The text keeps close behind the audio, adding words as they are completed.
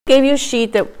Gave you a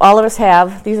sheet that all of us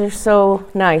have. These are so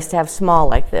nice to have small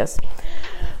like this.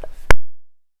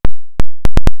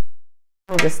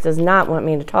 This does not want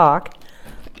me to talk.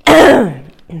 He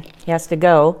has to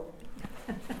go.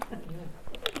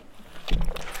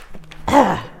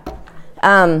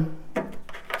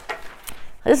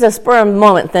 This is a spur of the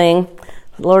moment thing.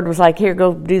 The Lord was like, here,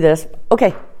 go do this.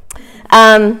 Okay.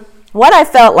 What I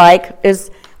felt like is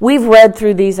we've read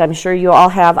through these. I'm sure you all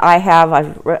have. I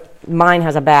have. Mine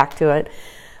has a back to it.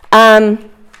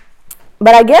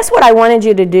 But I guess what I wanted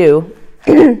you to do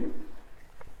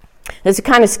is to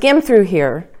kind of skim through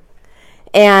here.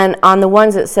 And on the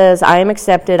ones that says, I am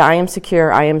accepted, I am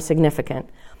secure, I am significant.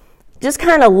 Just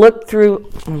kind of look through.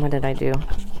 What did I do?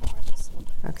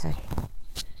 Okay.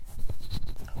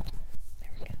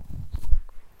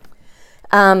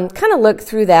 Kind of look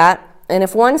through that. And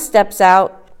if one steps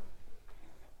out,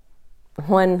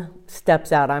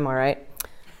 I'm all right.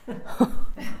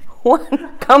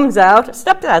 One comes out,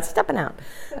 stepping out.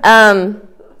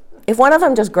 If one of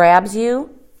them just grabs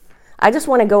you, I just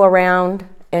want to go around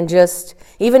and just,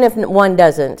 even if one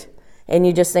doesn't, and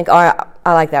you just think, oh,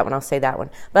 I like that one, I'll say that one.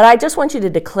 But I just want you to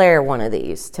declare one of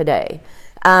these today.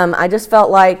 I just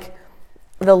felt like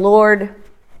the Lord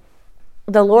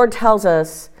tells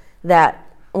us that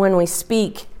when we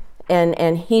speak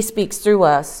and He speaks through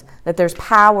us, that there's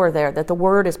power there, that the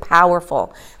Word is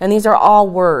powerful. And these are all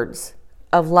words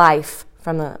of life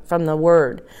from the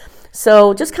Word.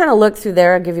 So just kind of look through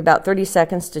there. I'll give you about 30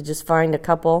 seconds to just find a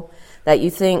couple that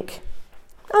you think,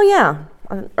 oh yeah,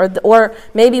 or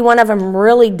maybe one of them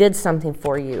really did something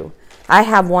for you. I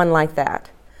have one like that.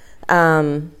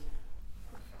 That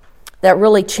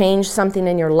really changed something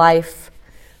in your life,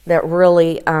 that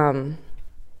really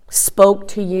spoke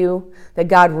to you, that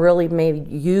God really maybe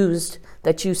used,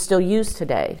 that you still use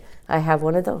today. I have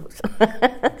one of those.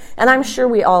 And I'm sure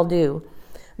we all do.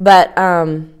 But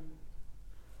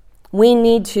we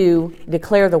need to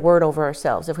declare the word over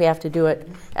ourselves. If we have to do it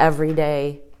every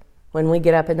day when we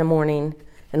get up in the morning,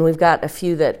 and we've got a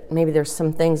few that maybe there's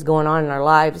some things going on in our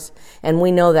lives, and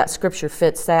we know that Scripture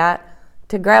fits that,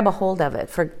 to grab a hold of it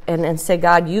and say,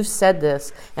 God, you've said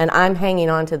this, and I'm hanging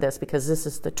on to this because this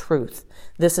is the truth.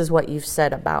 This is what you've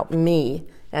said about me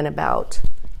and about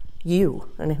you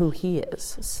and who He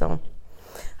is. So, all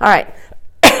right.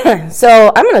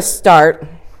 So I'm going to start,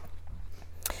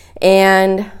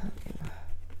 and I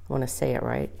want to say it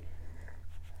right.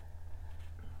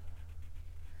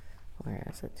 Where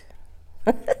is it?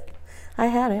 I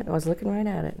had it. I was looking right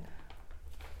at it.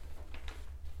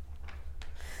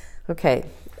 Okay.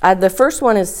 The first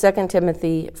one is 2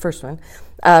 Timothy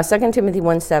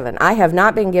 1:7. I have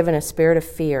not been given a spirit of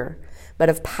fear, but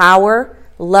of power,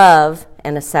 love,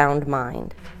 and a sound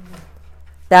mind.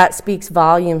 That speaks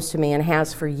volumes to me and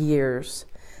has for years.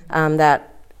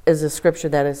 That is a scripture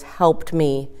that has helped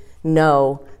me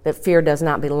know that fear does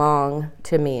not belong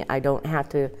to me. I don't have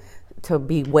to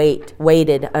be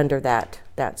weighted under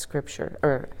that scripture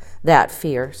or that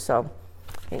fear. So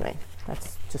anyway,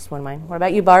 that's just one of mine. What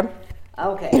about you, Barb?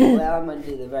 Okay, well, I'm going to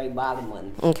do the very bottom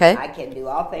one. Okay. I can do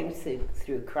all things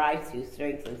through Christ who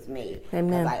strengthens me.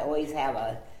 Amen. Because I always have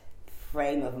a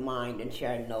frame of mind, and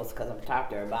Sharon knows because I've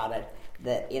talked to her about it,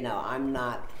 that, I'm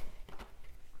not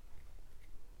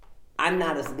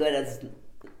as good as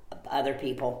other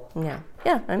people. Yeah,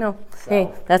 I know. So.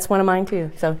 Hey, that's one of mine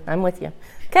too, so I'm with you.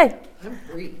 Okay. I'm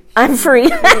free. I'm free.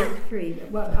 Free.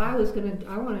 Well, I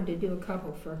wanted to do a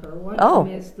couple for her. One of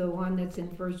them is the one that's in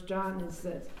 1 John that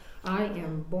says, I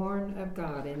am born of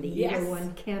God, and the evil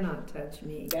one cannot touch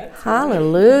me.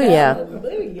 Hallelujah.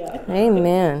 Hallelujah.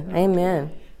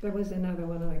 Amen. There was another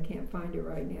one, and I can't find it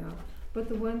right now. But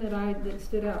the one that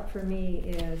stood out for me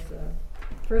is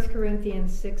 1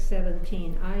 Corinthians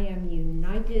 6:17. I am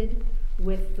united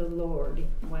with the Lord,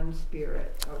 one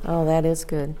spirit. Okay. Oh, that is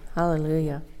good.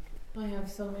 Hallelujah. I have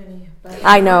so many. But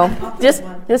I know. Just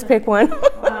pick one.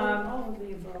 All of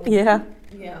the above. Yeah.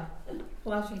 Yeah.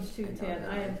 Colossians 2:10.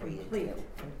 I am complete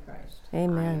in Christ.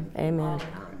 Amen.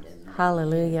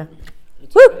 Hallelujah.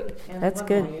 Woo! That's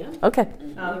good. Okay.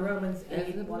 The Romans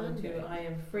 8:1-2. I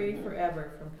am free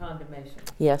forever from condemnation.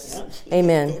 Yes.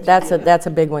 Amen. That's a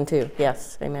big one too.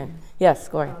 Yes. Amen. Yes,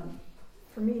 Gloria.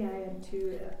 For me, I had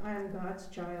two. I am God's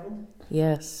child.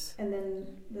 Yes. And then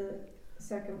the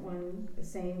second one, the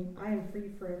same. I am free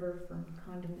forever from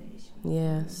condemnation.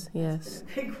 Yes. That's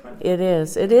been a big one. It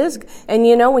is.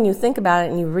 And when you think about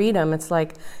it and you read them, it's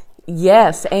like,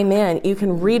 yes, amen. You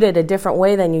can read it a different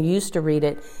way than you used to read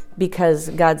it because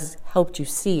God's helped you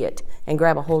see it and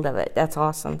grab a hold of it. That's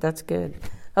awesome. That's good.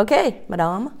 Okay,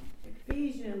 Madame.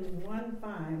 Ephesians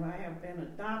 1:5. I have been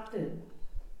adopted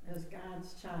as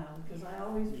God's child, because I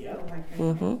always feel like I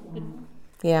Mm-hmm.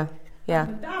 Yeah, yeah.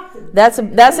 I'm adopted.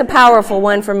 That's a powerful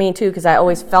one for me too, because I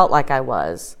always felt like I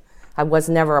was. I was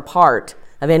never a part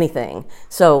of anything.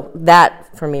 So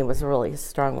that for me was really a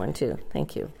strong one too.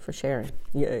 Thank you for sharing.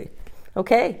 Yay.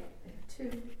 Okay.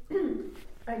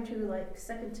 I too like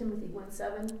 2 Timothy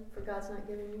 1:7. For God's not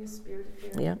giving me a spirit of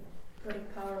fear, Yeah. but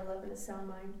of power, love, and a sound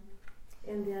mind.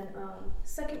 And then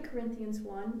 2 Corinthians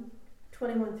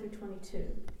 1:21 through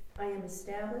 22. I am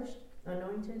established,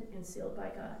 anointed, and sealed by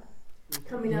God.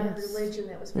 Coming out of Yes. religion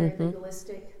that was very Mhm.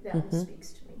 legalistic, that one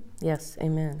speaks to me. Yes.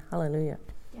 Amen. Hallelujah.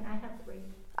 Can I have 3?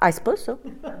 I suppose so.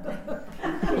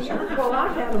 Well,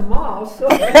 I've had them all, so.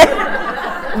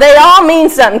 They all mean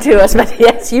something to us, but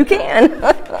yes, you can.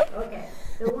 Okay,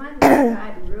 the one that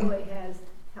God really has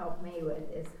helped me with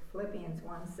is Philippians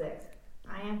 1:6.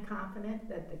 I am confident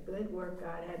that the good work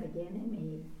God had begun in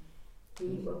me,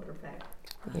 He will perfect.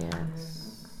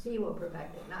 Yes. He will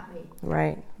perfect it, not me.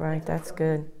 Right. That's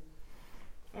good.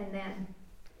 And then,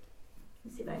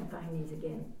 let's see if I can find these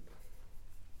again.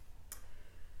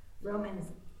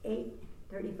 Romans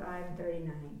 8:35 and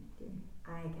 39.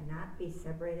 I cannot be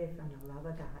separated from the love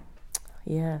of God.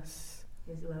 Yes.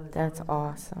 His love is That's always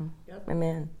awesome. Yep.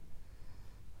 Amen.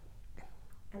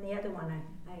 And the other one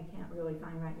I can't really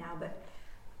find right now, but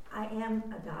I am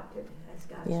adopted as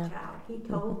God's Yeah. child. He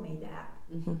told me that.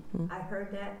 Mm-hmm. I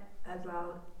heard that as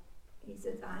loud. He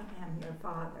says, I am your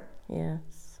father.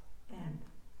 Yes. And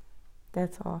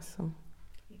That's awesome.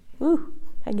 Ooh,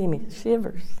 that gave me the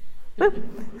shivers.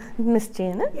 Miss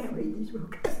Janet? I can't read these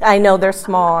books. I know they're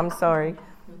small. I'm sorry.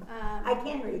 I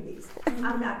can read these.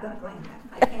 I'm not going to claim that.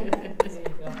 I can read these. There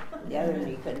you go. The other one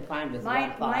you couldn't find was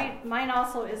Mine, 1:5. mine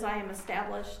also is I am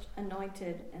established,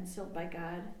 anointed, and sealed by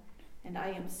God, and I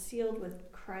am sealed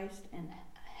with Christ in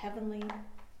heavenly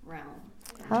realm.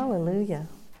 Hallelujah.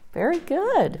 Very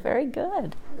good. Very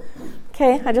good.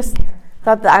 Okay, I just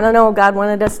thought that, I don't know, God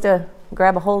wanted us to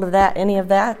grab a hold of that, any of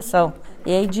that. So,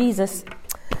 yay, Jesus.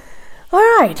 All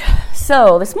right.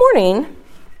 So, this morning,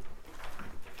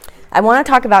 I want to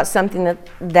talk about something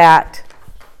that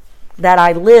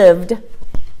I lived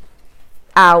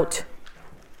out,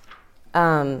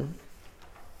 and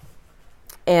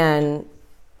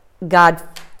God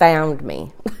found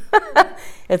me.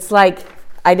 It's like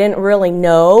I didn't really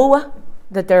know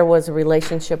that there was a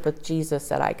relationship with Jesus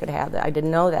that I could have. That I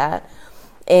didn't know that,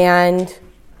 and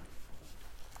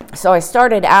so I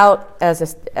started out as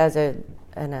a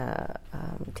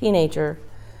teenager,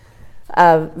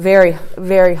 very,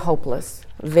 very hopeless,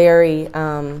 very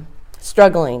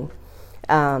struggling,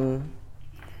 no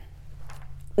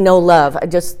love.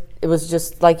 It was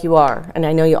just like you are, and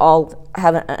I know you all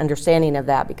have an understanding of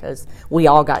that because we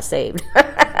all got saved.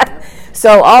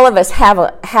 So all of us have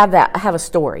a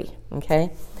story,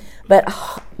 okay? But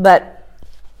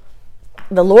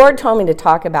the Lord told me to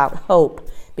talk about hope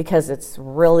because it's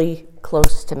really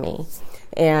close to me,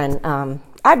 and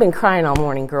I've been crying all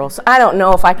morning, girls. So I don't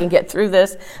know if I can get through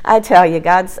this. I tell you,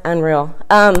 God's unreal.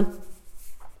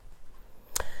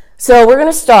 So we're going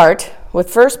to start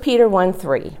with 1 Peter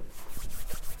 1:3.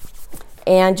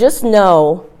 And just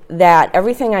know that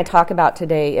everything I talk about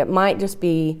today, it might just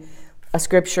be a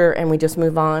scripture and we just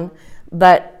move on.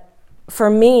 But for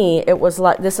me,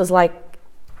 this is like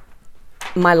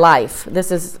my life.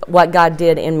 This is what God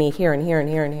did in me here and here and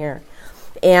here and here.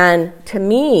 And to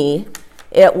me,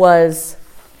 it was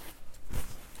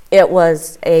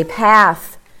a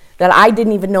path that I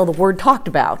didn't even know the Word talked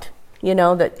about. You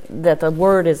know, that the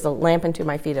Word is a lamp unto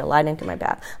my feet, a light unto my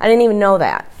path. I didn't even know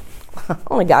that.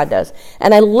 Only God does.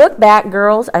 And I look back,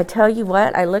 girls, I tell you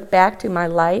what, I look back to my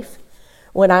life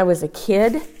when I was a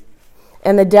kid,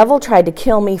 and the devil tried to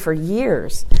kill me for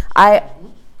years. And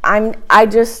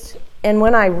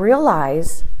when I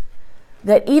realized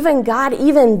that even God,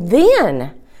 even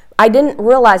then, I didn't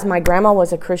realize my grandma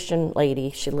was a Christian lady.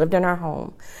 She lived in our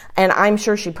home. And I'm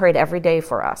sure she prayed every day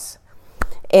for us.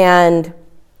 And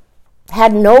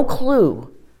had no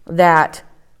clue that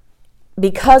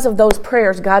because of those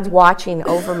prayers, God's watching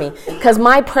over me. Because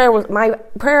my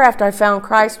prayer after I found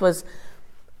Christ was,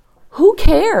 who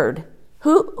cared?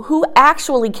 Who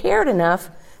actually cared enough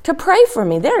to pray for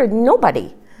me? There is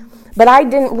nobody. But I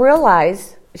didn't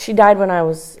realize, she died when I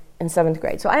was in 7th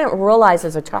grade. So I didn't realize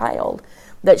as a child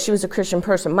that she was a Christian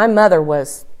person. My mother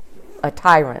was a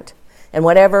tyrant. And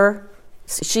whatever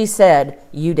she said,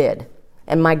 you did.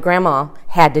 And my grandma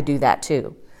had to do that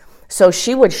too. So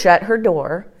she would shut her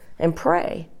door and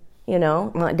pray. You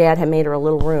know, my dad had made her a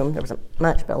little room. There wasn't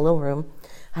much, but a little room.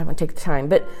 I don't want to take the time.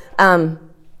 But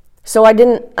so I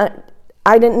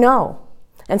didn't know.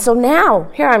 And so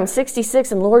now, here I'm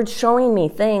 66, and Lord's showing me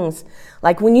things.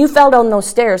 Like when you fell down those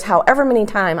stairs, however many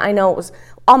times, I know it was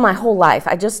all my whole life.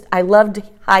 I loved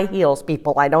high heels,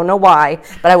 people. I don't know why,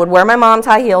 but I would wear my mom's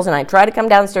high heels, and I'd try to come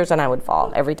downstairs, and I would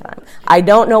fall every time. I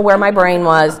don't know where my brain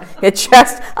was. It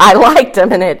just, I liked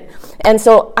them, and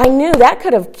so I knew that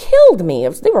could have killed me.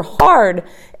 They were hard,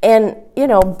 and,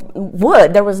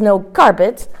 wood. There was no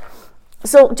carpet.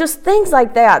 So just things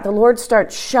like that, the Lord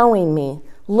starts showing me,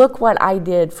 look what I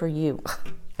did for you.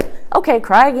 Okay,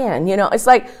 cry again. It's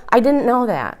like, I didn't know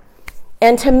that.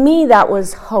 And to me, that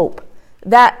was hope.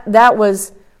 That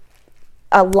was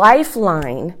a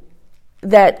lifeline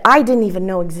that I didn't even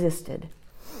know existed.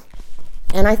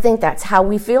 And I think that's how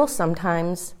we feel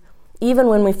sometimes. Even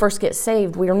when we first get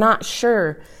saved, we are not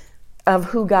sure of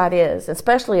who God is,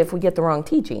 especially if we get the wrong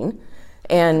teaching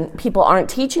and people aren't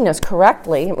teaching us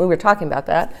correctly. We were talking about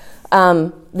that.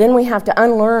 Then we have to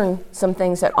unlearn some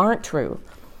things that aren't true.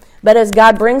 But as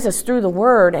God brings us through the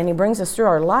Word and He brings us through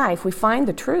our life, we find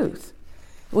the truth.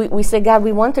 We say, God,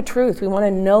 we want the truth. We want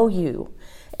to know you.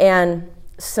 And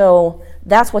so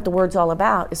that's what the Word's all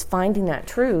about, is finding that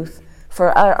truth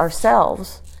for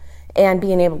ourselves and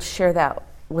being able to share that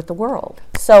with the world.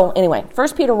 So anyway,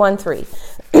 1 Peter 1:3,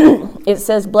 it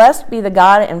says, "Blessed be the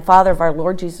God and Father of our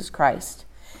Lord Jesus Christ.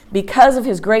 Because of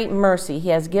His great mercy, He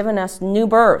has given us new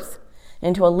birth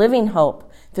into a living hope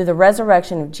through the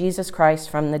resurrection of Jesus Christ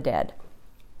from the dead."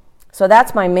 So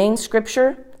that's my main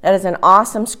scripture. That is an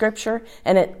awesome scripture,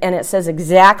 and it says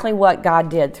exactly what God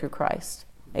did through Christ.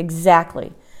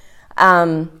 Exactly.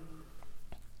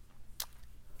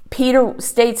 Peter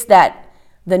states that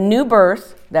the new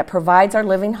birth that provides our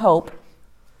living hope,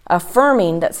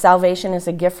 affirming that salvation is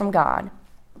a gift from God,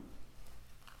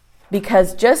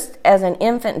 because just as an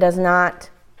infant does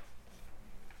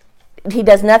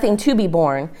nothing to be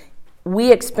born,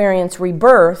 we experience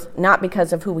rebirth not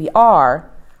because of who we are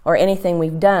or anything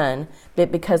we've done,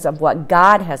 but because of what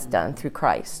God has done through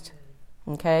Christ.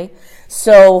 Okay?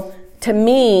 So to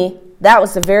me, that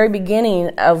was the very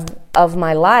beginning of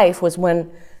my life, was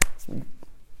when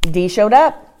Dee showed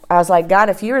up. I was like, God,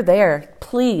 if you're there,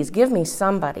 please give me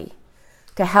somebody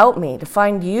to help me to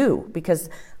find you,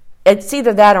 because it's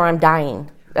either that or I'm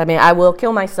dying. I mean, I will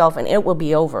kill myself and it will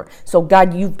be over. So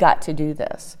God, you've got to do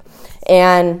this.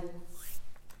 And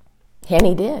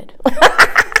He did.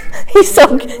 He's so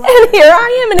good. And here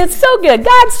I am, and it's so good.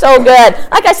 God's so good.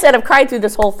 Like I said, I've cried through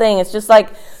this whole thing. It's just like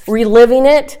reliving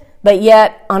it, but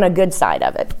yet on a good side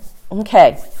of it.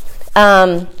 Okay.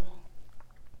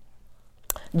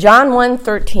 John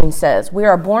 1:13 says, "We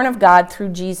are born of God through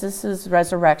Jesus'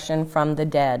 resurrection from the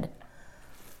dead."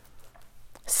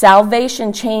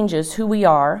 Salvation changes who we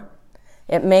are.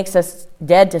 It makes us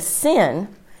dead to sin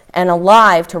and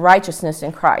alive to righteousness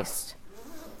in Christ.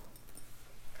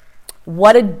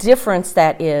 What a difference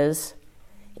that is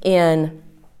in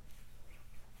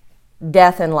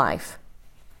death and life.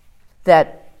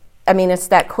 It's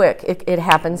that quick. It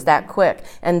happens that quick.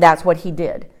 And that's what He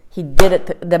did. He did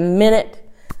it the minute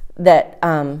that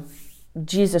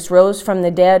Jesus rose from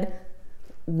the dead,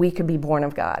 we could be born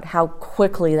of God. How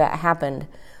quickly that happened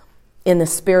in the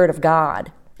Spirit of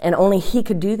God. And only He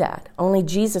could do that. Only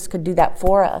Jesus could do that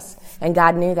for us. And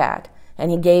God knew that.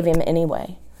 And He gave Him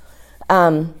anyway.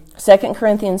 2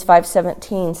 Corinthians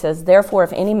 5:17 says, "Therefore,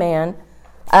 if any man,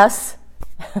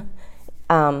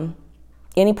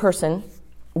 any person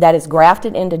that is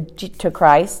grafted into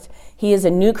Christ, he is a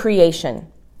new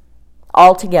creation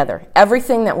altogether."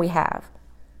 Everything that we have,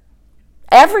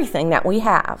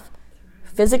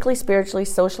 physically, spiritually,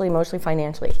 socially, emotionally,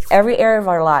 financially, every area of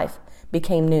our life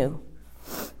became new.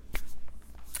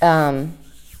 I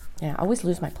always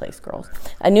lose my place, girls.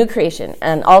 A new creation,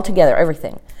 and altogether,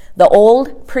 everything. The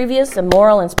old, previous,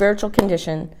 immoral, and spiritual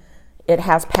condition, it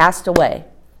has passed away.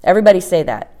 Everybody say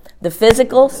that. The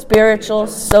physical, spiritual,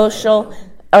 social,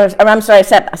 I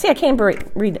can't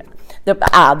read it.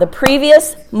 The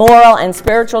previous moral and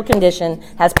spiritual condition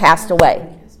has passed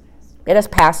away. It has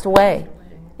passed away.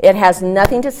 It has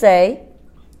nothing to say.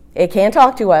 It can't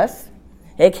talk to us.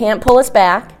 It can't pull us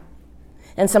back.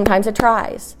 And sometimes it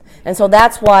tries. And so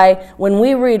that's why when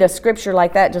we read a scripture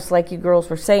like that, just like you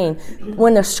girls were saying,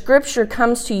 when the scripture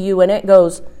comes to you and it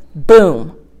goes,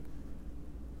 boom,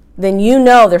 then you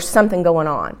know there's something going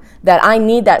on. That I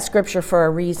need that scripture for a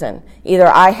reason. Either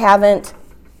I haven't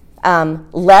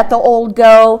let the old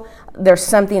go, there's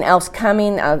something else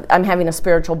coming, I'm having a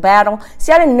spiritual battle.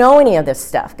 See, I didn't know any of this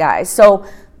stuff, guys. So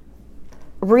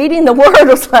reading the Word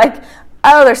was like,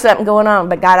 oh, there's something going on,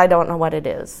 but God, I don't know what it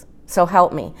is. So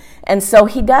help me. And so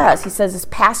He does. He says it's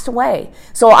passed away.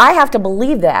 So I have to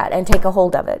believe that and take a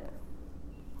hold of it.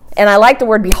 And I like the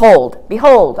word behold.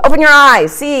 Behold. Open your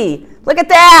eyes. See. Look at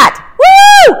that.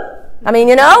 Woo! I mean,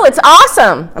 it's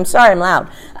awesome. I'm sorry, I'm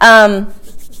loud.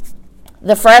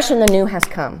 The fresh and the new has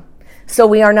come. So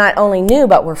we are not only new,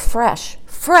 but we're fresh.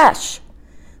 Fresh.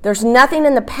 There's nothing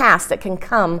in the past that can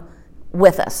come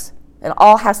with us. It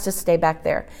all has to stay back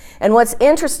there. And what's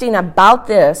interesting about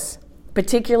this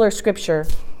particular scripture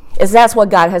is that's what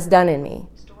God has done in me.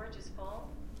 Storage is full.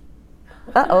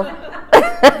 Uh-oh.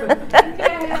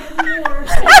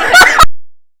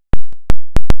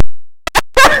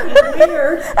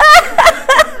 Weird.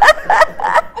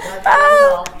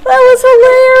 Oh, that was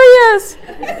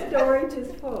hilarious. Storage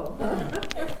is full.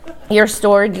 Your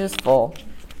storage is full.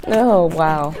 Oh,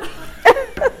 wow.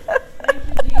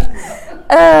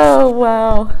 Oh,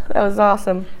 wow. That was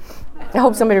awesome. I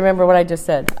hope somebody remembered what I just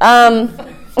said. You did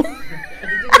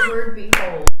the word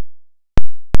behold.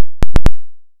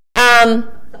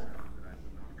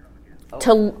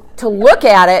 To look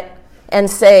at it and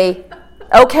say,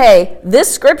 okay,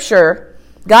 this scripture,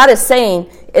 God is saying,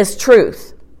 is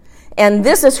truth. And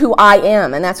this is who I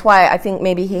am. And that's why I think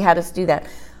maybe he had us do that.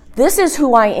 This is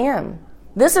who I am.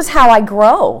 This is how I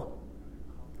grow.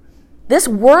 This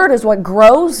word is what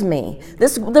grows me.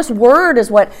 This word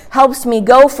is what helps me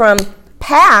go from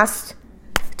past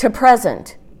to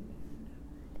present.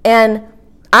 And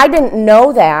I didn't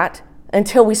know that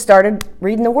until we started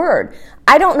reading the word.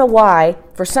 I don't know why,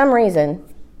 for some reason,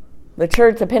 the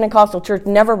Pentecostal church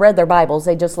never read their Bibles.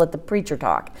 They just let the preacher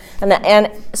talk.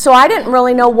 And so I didn't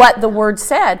really know what the word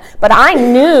said, but I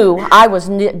knew I was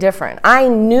different. I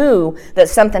knew that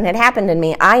something had happened in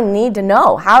me. I need to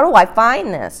know. How do I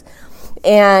find this?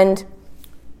 And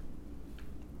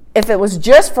if it was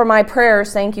just for my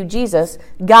prayers, thank you, Jesus,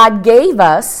 God gave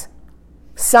us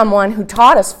someone who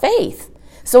taught us faith.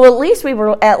 So at least we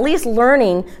were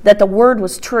learning that the word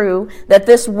was true, that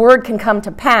this word can come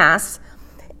to pass.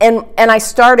 And I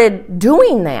started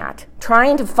doing that,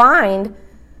 trying to find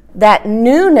that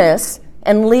newness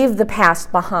and leave the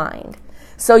past behind.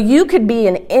 So you could be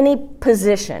in any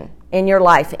position in your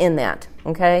life in that,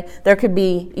 okay? You could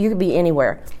be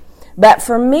anywhere. But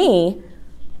for me,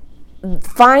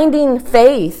 finding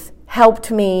faith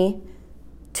helped me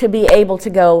to be able to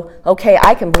go, okay,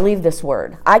 I can believe this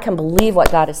word. I can believe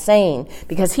what God is saying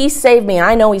because he saved me.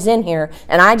 I know he's in here,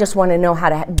 and I just want to know how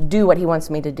to do what he wants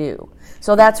me to do.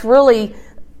 So that's really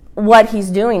what he's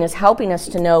doing, is helping us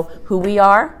to know who we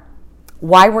are,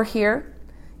 why we're here,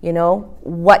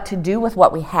 what to do with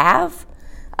what we have,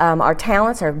 our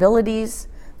talents, our abilities,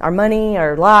 our money,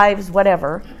 our lives,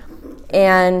 whatever.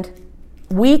 And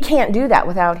we can't do that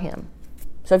without him.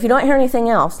 So if you don't hear anything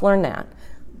else, learn that.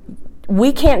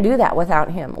 We can't do that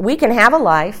without him. We can have a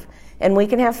life, and we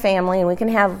can have family, and we can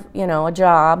have, a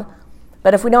job.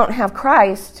 But if we don't have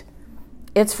Christ,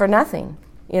 it's for nothing.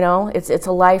 It's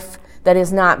a life that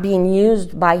is not being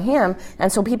used by him,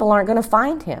 and so people aren't going to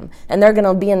find him. And they're going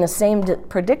to be in the same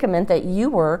predicament that you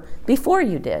were before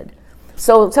you did.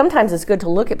 So sometimes it's good to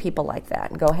look at people like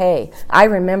that and go, hey, I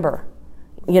remember,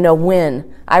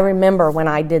 I remember when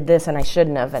I did this and I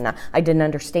shouldn't have, and I didn't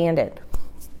understand it.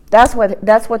 That's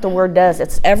what the word does.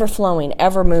 It's ever flowing,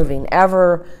 ever moving,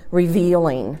 ever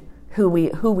revealing who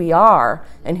we are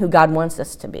and who God wants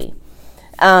us to be.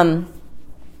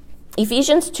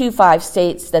 Ephesians 2:5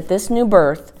 states that this new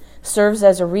birth serves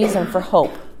as a reason for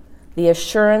hope, the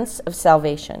assurance of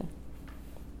salvation.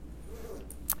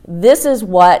 This is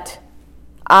what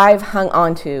I've hung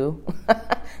on to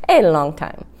a long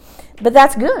time. But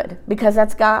that's good, because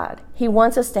that's God. He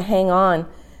wants us to hang on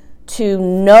to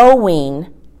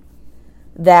knowing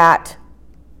that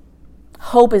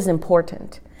hope is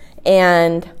important.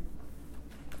 And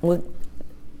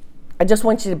I just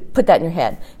want you to put that in your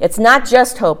head. It's not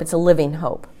just hope, it's a living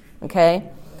hope, okay?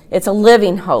 It's a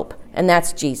living hope, and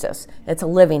that's Jesus. It's a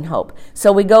living hope.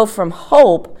 So we go from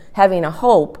hope, having a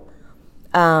hope,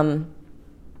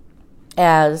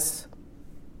 as,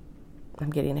 I'm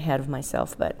getting ahead of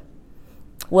myself, but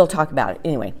we'll talk about it.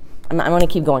 Anyway, I'm going to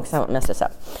keep going because I won't mess this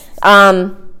up.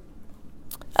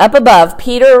 Up above,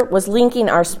 Peter was linking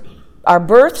our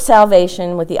birth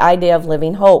salvation with the idea of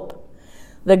living hope.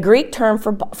 The Greek term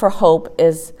for hope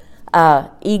is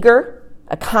eager,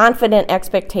 a confident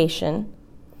expectation.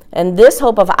 And this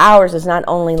hope of ours is not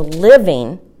only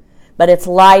living, but it's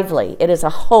lively. It is a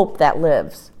hope that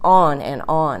lives on and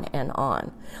on and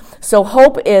on. So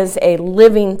hope is a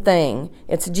living thing.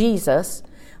 It's Jesus.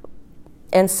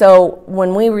 And so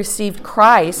when we received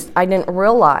Christ, I didn't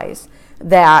realize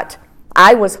that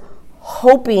I was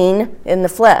hoping in the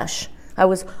flesh. I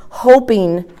was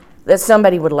hoping that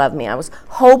somebody would love me. I was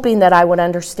hoping that I would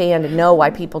understand and know why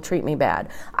people treat me bad.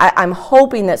 I'm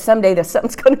hoping that someday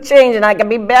something's going to change and I can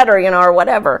be better, or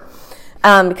whatever.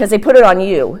 Because they put it on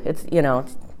you. It's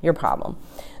your problem.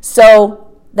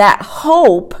 So that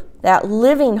hope, that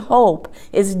living hope,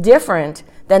 is different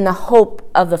than the hope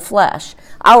of the flesh.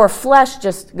 Our flesh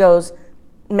just goes,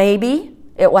 maybe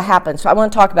it will happen. So I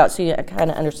want to talk about, so you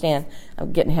kind of understand.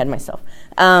 I'm getting ahead of myself.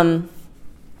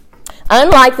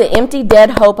 Unlike the empty,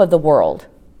 dead hope of the world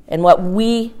and what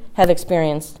we have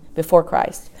experienced before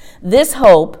Christ, this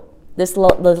hope, this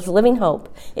living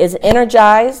hope, is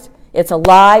energized, it's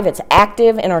alive, it's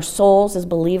active in our souls as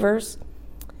believers.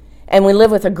 And we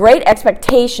live with a great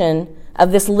expectation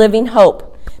of this living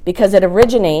hope because it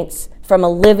originates from a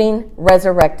living,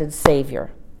 resurrected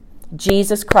Savior,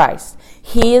 Jesus Christ.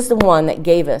 He is the one that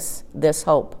gave us this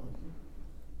hope.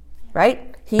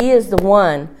 Right? He is the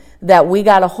one that we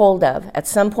got a hold of at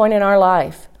some point in our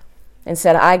life and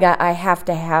said, I have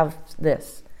to have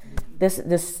this.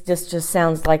 This just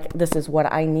sounds like this is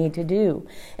what I need to do.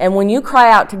 And when you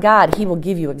cry out to God, He will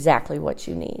give you exactly what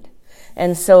you need.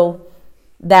 And so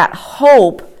that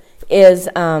hope is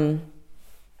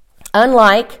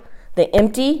unlike the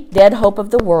empty, dead hope of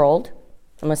the world.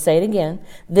 I'm going to say it again.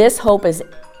 This hope is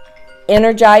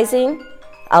energizing,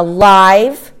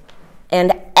 alive,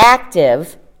 and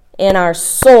active in our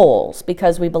souls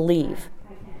because we believe.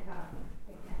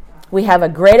 We have a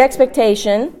great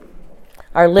expectation.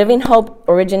 Our living hope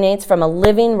originates from a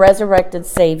living, resurrected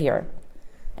Savior,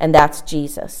 and that's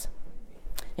Jesus.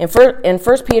 In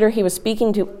 1 Peter, he was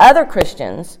speaking to other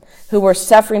Christians who were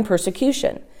suffering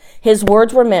persecution. His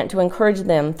words were meant to encourage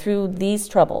them through these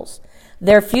troubles.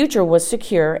 Their future was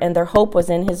secure, and their hope was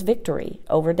in His victory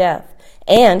over death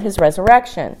and His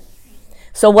resurrection.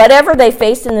 So whatever they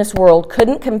faced in this world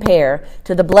couldn't compare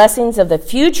to the blessings of the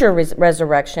future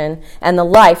resurrection and the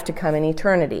life to come in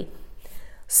eternity.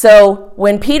 So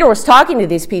when Peter was talking to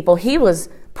these people, he was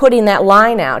putting that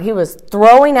line out. He was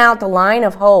throwing out the line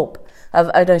of hope, of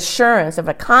an assurance, of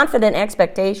a confident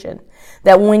expectation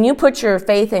that when you put your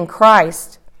faith in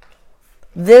Christ,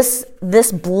 this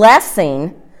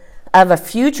blessing of a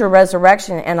future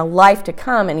resurrection and a life to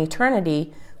come in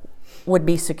eternity would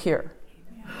be secure.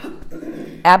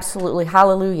 Absolutely.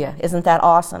 Hallelujah. Isn't that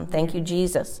awesome? Thank you,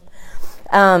 Jesus.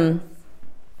 Our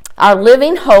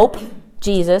living hope,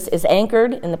 Jesus, is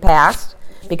anchored in the past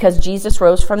because Jesus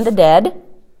rose from the dead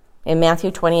in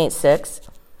Matthew 28:6.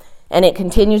 And it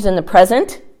continues in the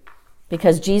present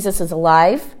because Jesus is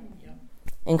alive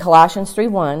in Colossians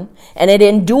 3:1. And it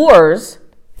endures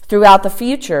throughout the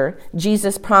future.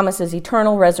 Jesus promises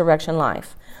eternal resurrection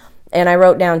life. And I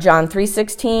wrote down John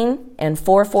 3:16 and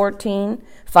 4:14,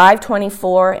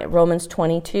 5:24, Romans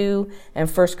 22, and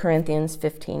 1 Corinthians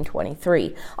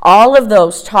 15:23. All of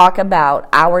those talk about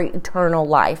our eternal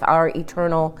life, our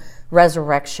eternal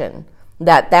resurrection.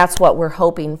 That's what we're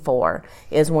hoping for,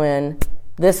 is when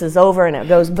this is over and it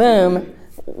goes boom,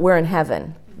 we're in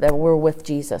heaven, that we're with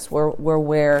Jesus. We're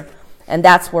where, and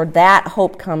that's where that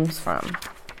hope comes from.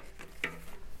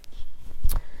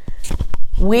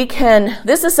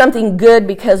 This is something good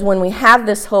because when we have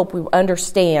this hope, we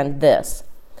understand this.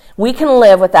 We can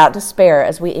live without despair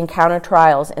as we encounter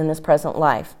trials in this present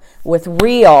life with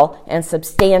real and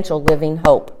substantial living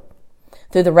hope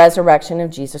through the resurrection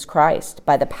of Jesus Christ.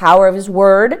 By the power of His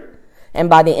Word and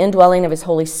by the indwelling of His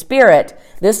Holy Spirit,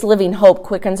 this living hope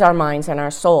quickens our minds and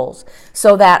our souls.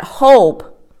 So that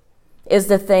hope is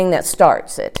the thing that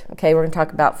starts it. Okay, we're going to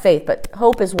talk about faith, but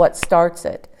hope is what starts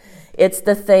it. It's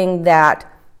the thing that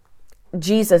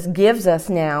Jesus gives us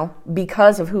now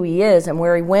because of who He is and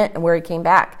where He went and where He came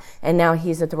back. And now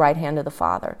He's at the right hand of the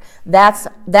Father. That's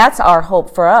our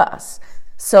hope for us.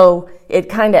 So it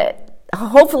kind of,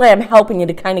 hopefully I'm helping you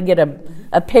to kind of get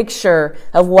a picture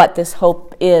of what this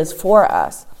hope is for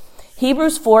us.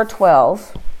 Hebrews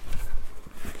 4:12.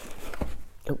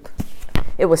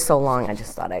 It was so long, I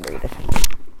just thought I'd read it.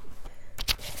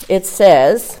 It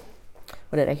says,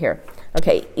 what did I hear?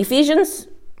 Okay, Ephesians,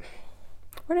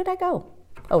 where did I go?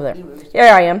 Oh, there.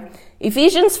 There I am.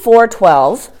 Ephesians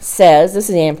 4:12 says, this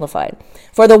is Amplified,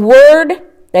 "For the word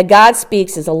that God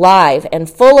speaks is alive and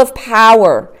full of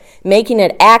power, making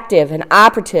it active and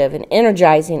operative and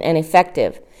energizing and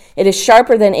effective. It is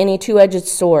sharper than any two-edged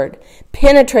sword,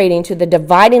 penetrating to the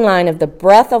dividing line of the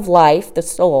breath of life, the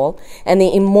soul, and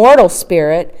the immortal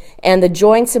spirit, and the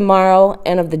joints and marrow,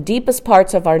 and of the deepest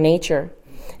parts of our nature,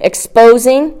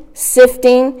 exposing,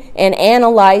 sifting, and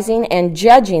analyzing, and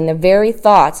judging the very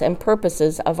thoughts and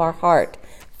purposes of our heart."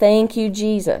 Thank you,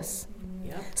 Jesus.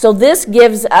 Yep. So this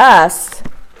gives us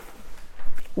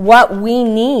what we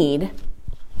need,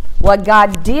 what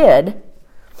God did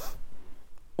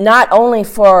not only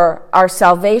for our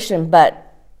salvation,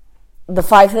 but the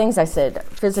 5 things I said,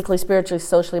 physically, spiritually,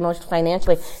 socially, emotionally,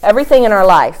 financially, everything in our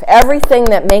life, everything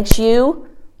that makes you,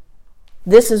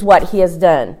 this is what he has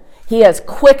done. He has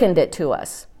quickened it to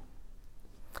us.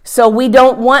 So we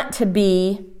don't want to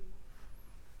be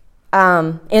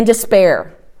in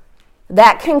despair.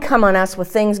 That can come on us with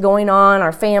things going on,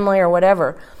 our family or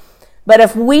whatever. But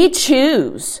if we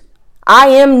choose, I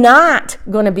am not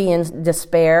going to be in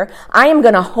despair. I am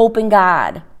going to hope in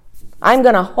God. I'm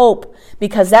going to hope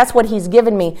because that's what he's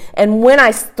given me. And when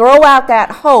I throw out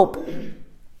that hope,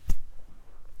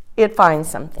 it finds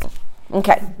something.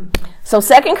 Okay. So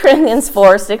 2 Corinthians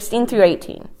 4, 16 through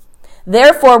 18.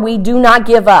 Therefore, we do not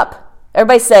give up.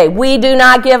 Everybody say, we do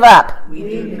not give up. We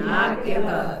do not give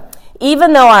up.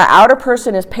 Even though our outer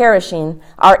person is perishing,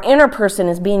 our inner person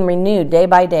is being renewed day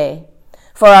by day.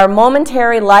 For our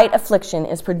momentary light affliction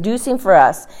is producing for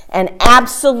us an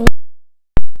absolute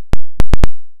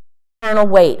eternal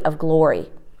weight of glory.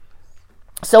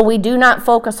 So we do not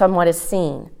focus on what is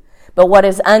seen, but what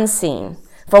is unseen.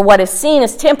 For what is seen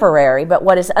is temporary, but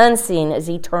what is unseen is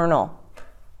eternal.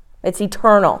 It's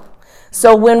eternal.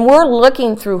 So when we're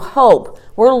looking through hope,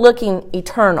 we're looking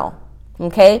eternal.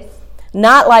 Okay?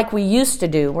 Not like we used to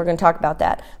do. We're going to talk about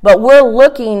that. But we're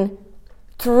looking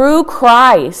through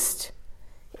Christ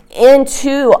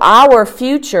into our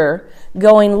future,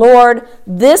 going, Lord,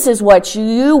 this is what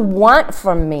you want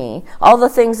from me. All the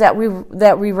things that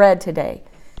we read today.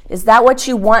 Is that what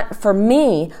you want for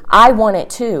me? I want it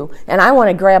too. And I want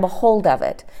to grab a hold of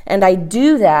it. And I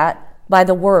do that by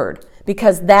the word,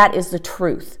 because that is the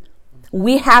truth.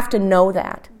 We have to know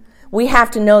that. We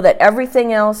have to know that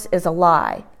everything else is a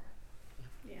lie.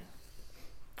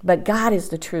 But God is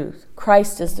the truth.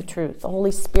 Christ is the truth. The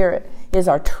Holy Spirit is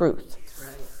our truth.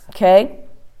 Okay?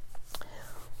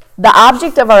 The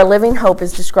object of our living hope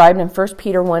is described in 1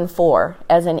 Peter 1:4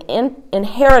 as an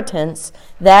inheritance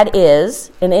that is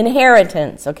an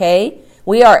inheritance, okay?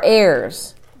 We are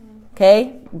heirs,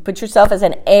 okay? Put yourself as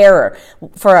an heir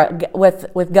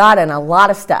with God and a lot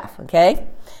of stuff, okay?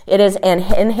 It is an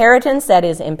inheritance that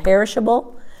is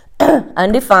imperishable,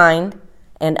 undefined,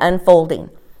 and unfolding,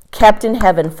 kept in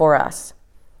heaven for us.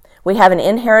 We have an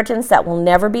inheritance that will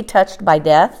never be touched by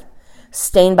death,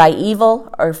 stained by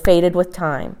evil, or faded with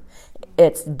time.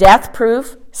 It's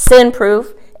death-proof,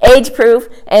 sin-proof, age-proof,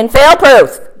 and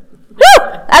fail-proof. Whew!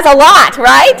 That's a lot,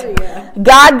 right? Yeah.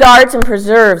 God guards and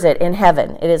preserves it in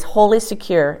heaven. It is wholly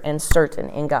secure and certain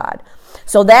in God.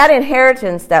 So that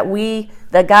inheritance that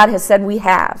God has said we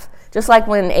have, just like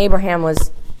when Abraham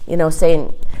was,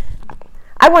 saying,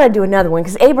 I want to do another one,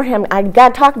 because Abraham, I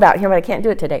got to talk about him, but I can't do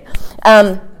it today.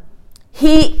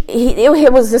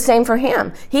 It was the same for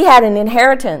him. He had an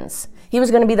inheritance. He was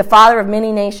going to be the father of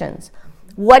many nations.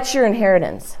 What's your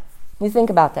inheritance? You think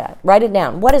about that. Write it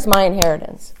down. What is my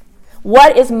inheritance?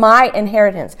 What is my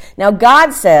inheritance? Now,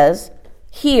 God says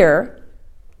here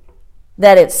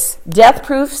that it's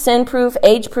death-proof, sin-proof,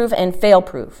 age-proof, and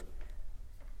fail-proof.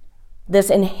 This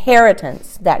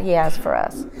inheritance that he has for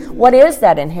us. What is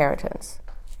that inheritance?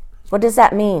 What does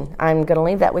that mean? I'm going to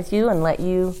leave that with you and let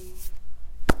you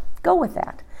go with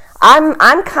that.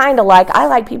 I'm kind of like, I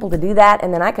like people to do that,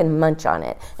 and then I can munch on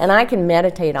it, and I can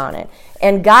meditate on it.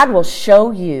 And God will show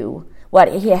you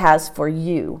what he has for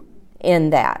you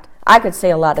in that. I could say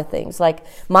a lot of things. Like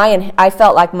I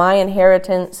felt like my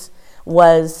inheritance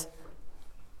was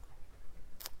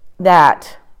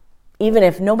that even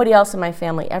if nobody else in my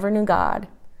family ever knew God,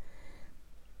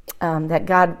 that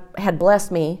God had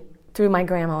blessed me through my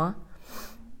grandma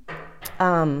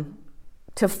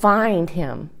to find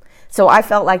him. So I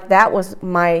felt like that was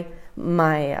my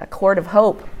cord of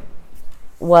hope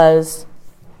was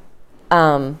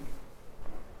my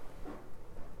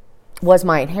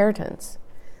inheritance.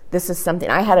 This is something,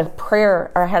 I had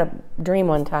a dream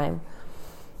one time.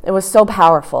 It was so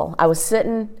powerful. I was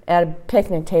sitting at a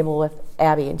picnic table with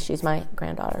Abby, and she's my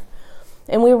granddaughter.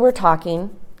 And we were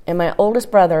talking, and my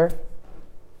oldest brother,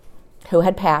 who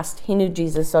had passed, he knew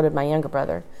Jesus, so did my younger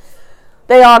brother.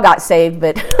 They all got saved,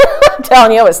 but I'm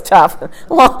telling you, it was tough.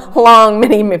 Long,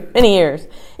 many years.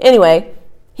 Anyway,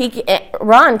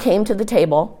 Ron came to the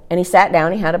table, and he sat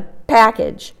down. He had a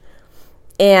package.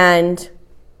 And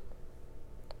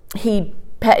he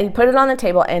put it on the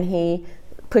table, and he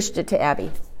pushed it to Abby.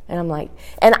 And I'm like,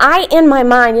 and I, in my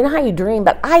mind, you know how you dream,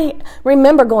 but I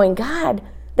remember going, God,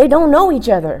 they don't know each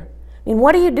other. I mean,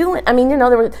 what are you doing? I mean,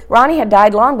 Ronnie had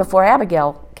died long before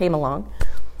Abigail came along.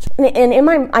 And in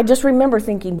my, I just remember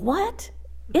thinking, what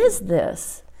is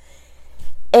this?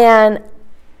 And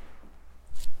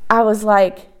I was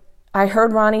like, I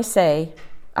heard Ronnie say,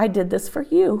 I did this for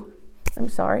you. I'm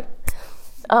sorry.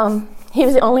 he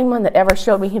was the only one that ever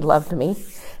showed me he loved me.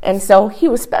 And so he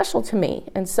was special to me.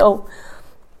 And so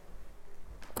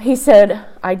he said,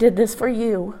 I did this for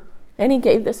you. And he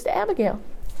gave this to Abigail.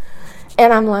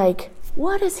 And I'm like,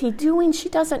 what is he doing? She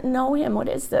doesn't know him. What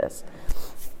is this?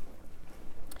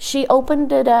 She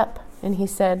opened it up and he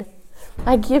said,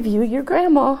 I give you your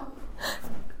grandma.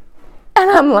 And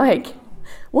I'm like,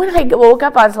 when I woke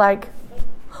up, I was like,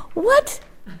 what?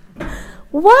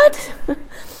 What?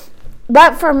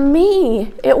 But for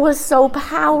me, it was so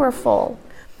powerful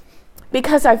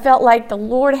because I felt like the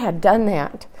Lord had done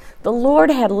that. The Lord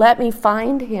had let me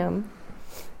find him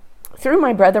through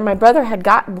my brother. My brother had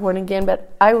gotten born again,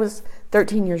 but I was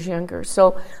 13 years younger.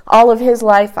 So all of his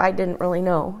life, I didn't really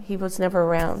know. He was never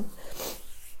around.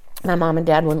 My mom and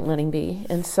dad wouldn't let him be.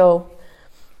 And so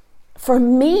for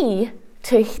me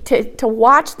to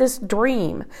watch this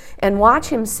dream and watch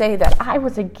him say that I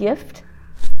was a gift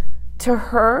to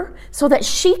her so that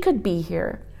she could be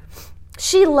here.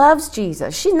 She loves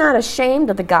Jesus. She's not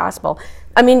ashamed of the gospel.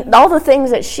 I mean, all the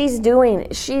things that she's doing,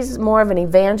 she's more of an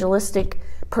evangelistic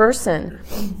person.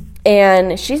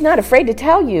 And she's not afraid to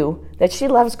tell you that she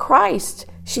loves Christ.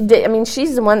 She did. I mean,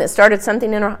 she's the one that started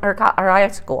something in her high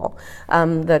school,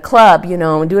 the club,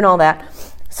 and doing all that.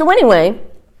 So anyway,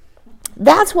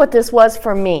 that's what this was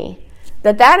for me.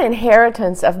 That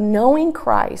inheritance of knowing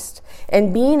Christ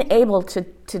and being able to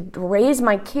raise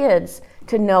my kids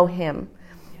to know him,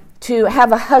 to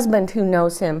have a husband who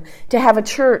knows him, to have a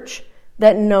church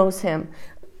that knows him.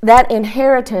 That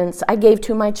inheritance I gave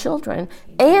to my children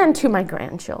and to my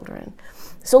grandchildren.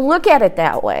 So look at it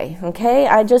that way, okay?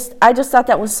 I just thought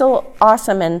that was so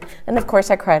awesome, and of course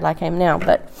I cried like I am now,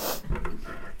 but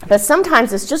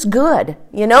sometimes it's just good,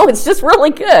 it's just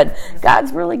really good.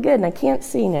 God's really good, and I can't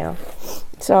see now.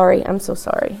 Sorry, I'm so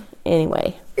sorry.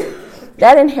 Anyway,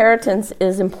 that inheritance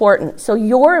is important. So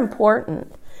you're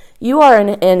important. You are an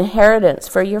inheritance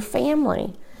for your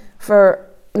family, for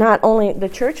not only the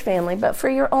church family, but for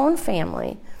your own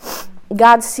family.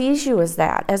 God sees you as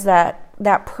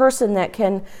that person that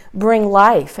can bring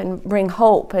life and bring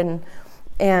hope and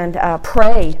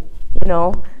pray,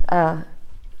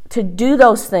 to do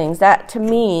those things. That to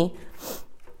me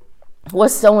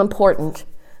was so important,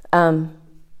 and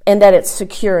that it's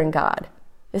secure in God.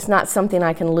 It's not something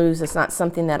I can lose. It's not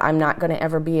something that I'm not going to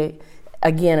ever be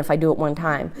again if I do it one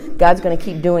time. God's going to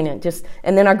keep doing it.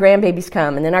 And then our grandbabies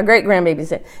come, and then our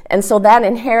great-grandbabies. And so that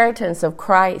inheritance of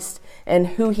Christ and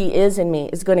who he is in me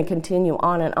is going to continue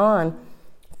on and on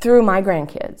through my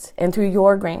grandkids and through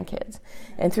your grandkids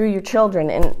and through your children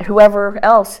and whoever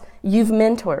else you've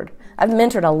mentored. I've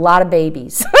mentored a lot of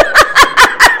babies.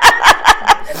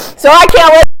 So I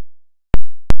can't wait.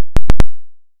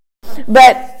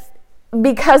 But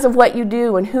because of what you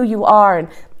do and who you are and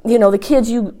the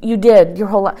kids you did your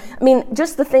whole life. I mean,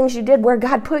 just the things you did where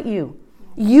God put you.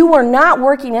 You were not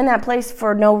working in that place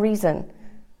for no reason.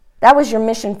 That was your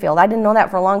mission field. I didn't know that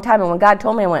for a long time. And when God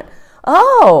told me, I went,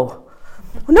 oh,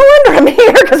 no wonder I'm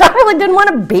here, because I really didn't want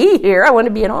to be here. I wanted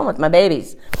to be at home with my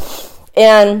babies.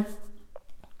 And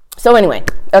so anyway,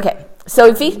 okay. So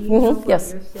if he, what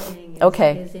yes. you're saying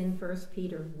is in 1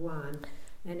 Peter 1,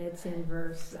 and it's in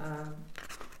verse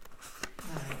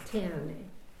 10.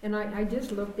 And I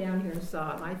just looked down here and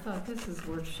saw it, and I thought this is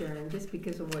worth sharing just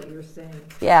because of what you're saying.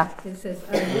 Yeah. It says, of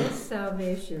this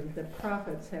salvation the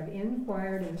prophets have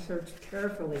inquired and searched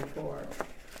carefully for,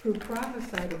 who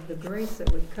prophesied of the grace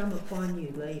that would come upon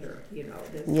you later.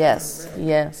 This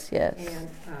Yes. And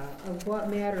of what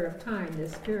matter of time the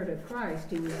Spirit of Christ,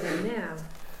 who is in them,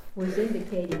 was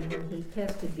indicating when he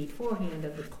tested beforehand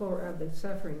of the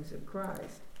sufferings of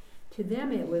Christ. To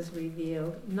them it was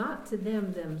revealed, not to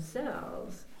them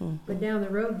themselves, but down the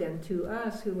road then to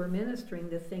us who were ministering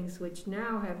the things which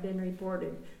now have been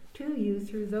reported to you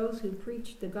through those who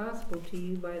preached the gospel to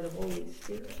you by the Holy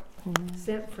Spirit,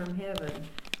 sent from heaven,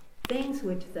 things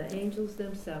which the angels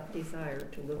themselves desire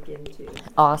to look into.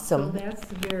 Awesome. So that's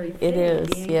the very thing. It is,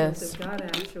 the angels yes. of God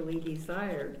actually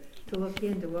desired to look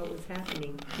into what was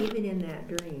happening, even in that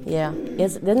dream. Yeah,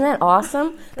 isn't that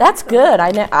awesome? That's good.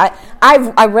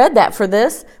 I read that for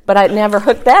this, but I never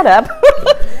hooked that up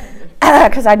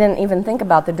because I didn't even think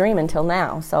about the dream until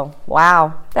now. So,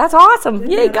 wow, that's awesome.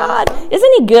 Yay, God.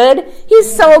 Isn't he good?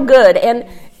 He's so good. And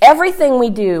everything we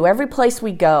do, every place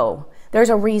we go, there's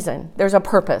a reason. There's a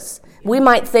purpose. We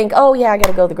might think, oh, yeah, I got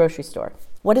to go to the grocery store.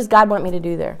 What does God want me to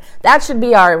do there? That should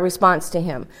be our response to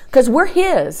him, because we're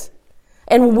his.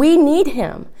 And we need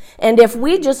him. And if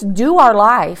we just do our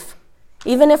life,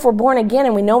 even if we're born again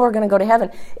and we know we're going to go to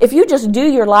heaven, if you just do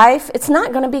your life, it's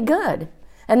not going to be good.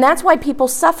 And that's why people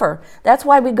suffer. That's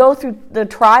why we go through the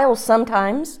trials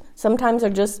sometimes. Sometimes they're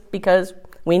just because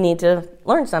we need to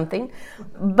learn something.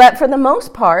 But for the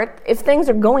most part, if things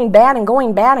are going bad and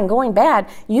going bad and going bad,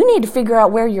 you need to figure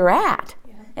out where you're at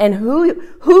and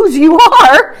whose you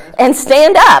are and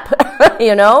stand up,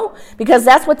 because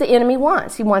that's what the enemy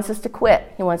wants. He wants us to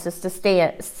quit. He wants us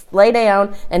to lay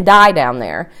down and die down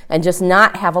there and just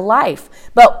not have a life.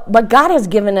 But God has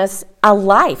given us a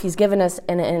life. He's given us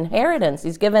an inheritance.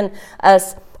 He's given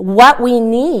us what we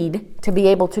need to be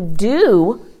able to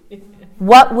do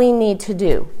what we need to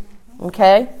do.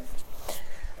 Okay?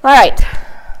 All right.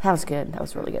 That was good. That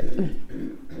was really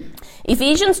good.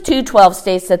 Ephesians 2:12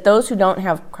 states that those who don't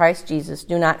have Christ Jesus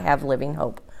do not have living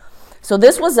hope. So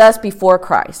this was us before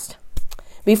Christ.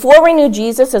 Before we knew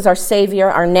Jesus as our Savior,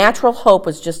 our natural hope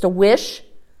was just a wish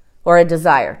or a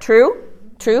desire. True?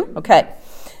 True? Okay.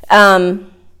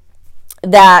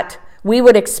 That we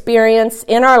would experience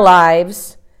in our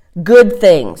lives good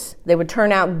things. They would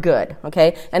turn out good.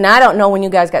 Okay? And I don't know when you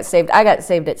guys got saved. I got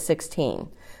saved at 16.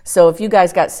 So if you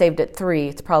guys got saved at 3,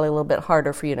 it's probably a little bit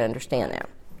harder for you to understand that.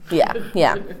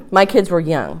 Yeah. My kids were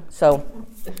young, so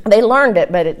they learned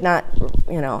it, but it not,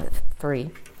 3.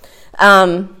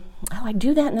 I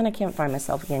do that and then I can't find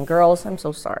myself again. Girls, I'm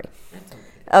so sorry.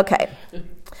 Okay.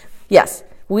 Yes,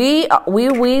 we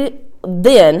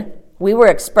were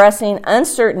expressing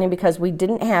uncertainty because we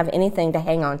didn't have anything to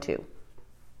hang on to.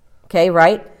 Okay,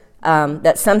 right?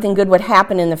 That something good would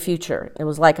happen in the future. It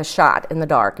was like a shot in the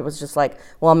dark. It was just like,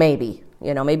 well, maybe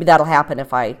that'll happen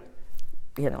if I,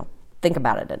 think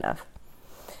about it enough.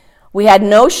 We had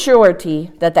no surety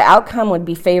that the outcome would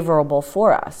be favorable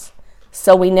for us,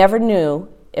 so we never knew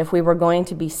if we were going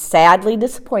to be sadly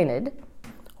disappointed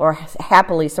or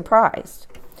happily surprised.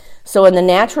 So in the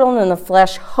natural and in the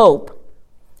flesh hope,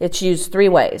 it's used 3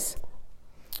 ways.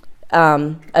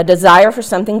 A desire for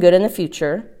something good in the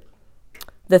future,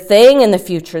 the thing in the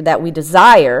future that we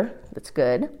desire that's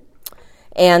good,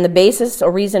 and the basis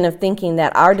or reason of thinking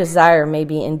that our desire may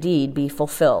be indeed be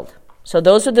fulfilled. So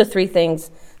those are the 3 things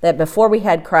that before we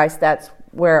had Christ, that's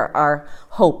where our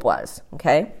hope was,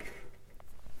 okay?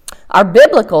 Our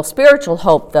biblical, spiritual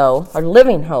hope, though, our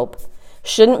living hope,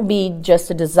 shouldn't be just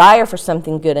a desire for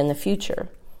something good in the future,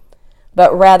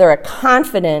 but rather a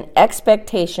confident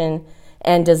expectation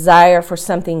and desire for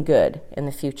something good in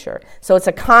the future. So it's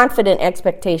a confident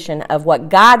expectation of what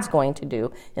God's going to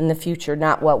do in the future,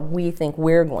 not what we think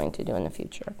we're going to do in the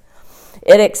future.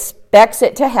 It expects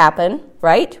it to happen,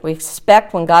 right? We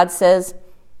expect when God says,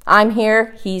 I'm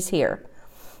here, He's here.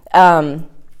 It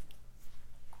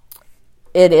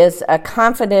is a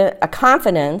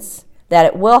confidence that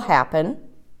it will happen.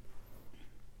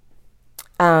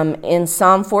 In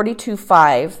Psalm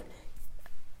 42:5,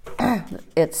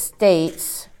 it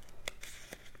states,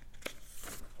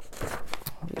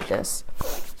 read this.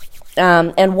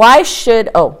 And why should,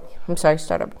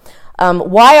 start up.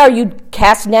 Why are you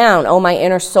cast down, O my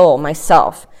inner soul,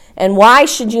 myself? And why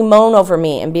should you moan over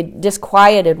me and be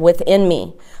disquieted within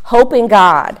me? Hope in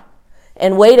God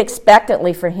and wait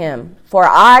expectantly for Him. For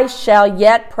I shall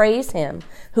yet praise Him,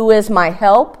 who is my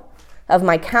help of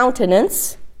my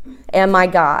countenance and my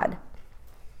God.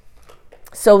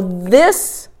 So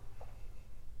this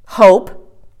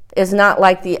hope is not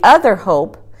like the other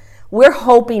hope. We're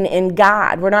hoping in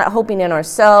God. We're not hoping in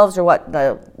ourselves or what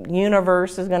the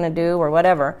universe is going to do or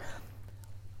whatever.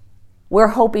 We're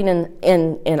hoping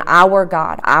in our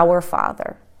God, our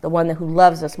Father, the one who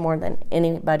loves us more than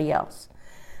anybody else.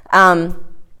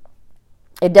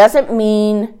 It doesn't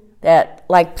mean that,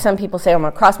 like some people say, I'm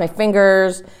going to cross my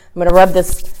fingers, I'm going to rub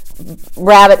this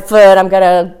rabbit foot, I'm going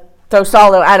to throw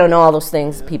salt, I don't know all those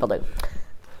things people do.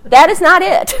 That is not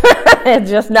it. It's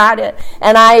just not it.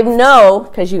 And I know,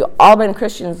 because you've all been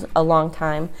Christians a long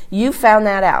time, you found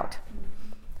that out.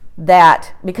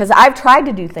 That, because I've tried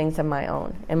to do things in my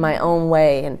own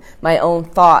way, and my own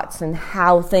thoughts, and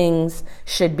how things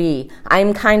should be.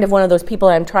 I'm kind of one of those people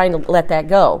that I'm trying to let that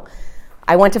go.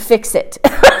 I want to fix it.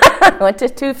 I want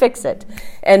to fix it.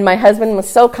 And my husband was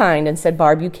so kind and said,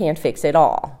 Barb, you can't fix it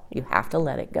all. You have to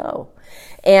let it go.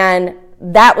 And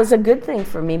that was a good thing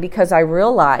for me because I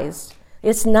realized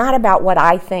it's not about what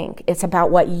I think. It's about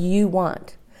what you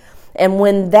want. And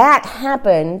when that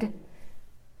happened,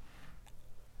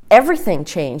 everything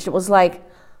changed. It was like,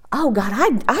 oh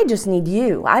God, I just need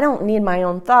you. I don't need my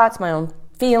own thoughts, my own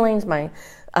feelings, I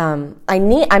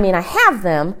have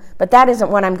them, but that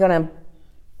isn't what I'm going to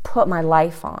put my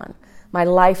life on. My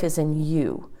life is in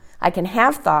you. I can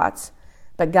have thoughts,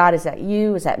 but God is at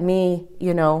you, is at me.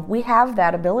 We have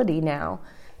that ability now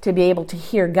to be able to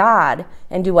hear God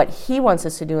and do what He wants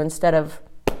us to do instead of,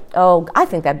 I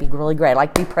think that'd be really great,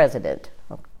 like be president.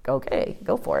 Okay,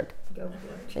 go for it. Go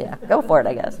for it. Yeah, go for it,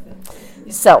 I guess.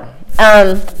 So,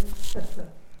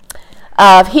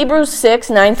 Hebrews 6,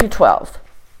 9 through 12.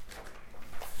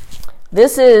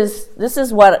 This is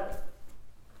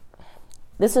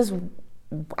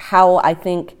how I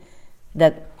think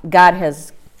that God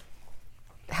has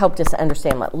helped us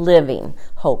understand what living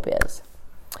hope is.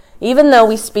 Even though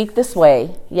we speak this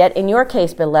way, yet in your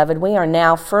case, beloved, we are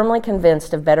now firmly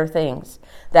convinced of better things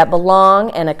that belong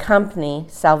and accompany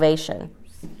salvation.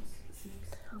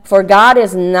 For God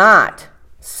is not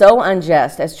so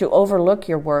unjust as to overlook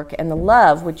your work and the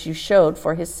love which you showed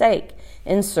for his sake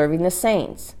in serving the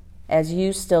saints, as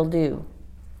you still do.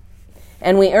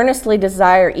 And we earnestly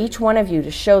desire each one of you to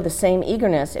show the same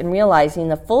eagerness in realizing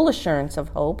the full assurance of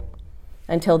hope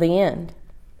until the end,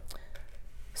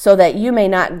 so that you may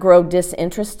not grow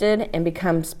disinterested and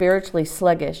become spiritually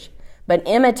sluggish, but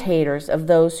imitators of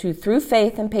those who through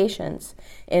faith and patience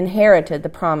inherited the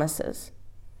promises.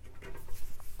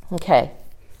 Okay.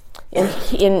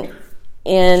 In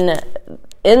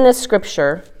this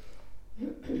scripture,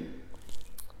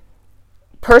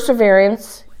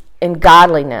 perseverance and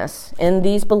godliness in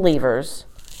these believers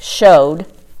showed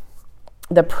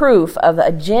the proof of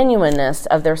a genuineness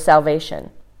of their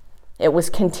salvation. It was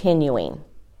continuing.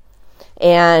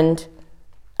 And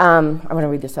I'm going to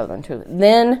read this other one too.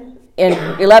 Then in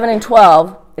 11 and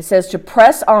 12, it says to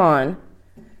press on,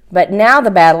 but now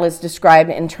the battle is described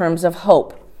in terms of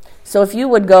hope. So if you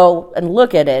would go and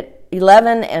look at it,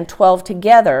 11 and 12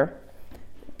 together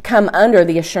come under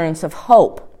the assurance of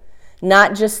hope.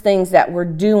 Not just things that we're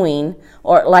doing,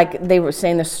 or like they were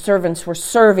saying the servants were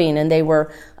serving and they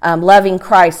were loving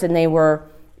Christ and they were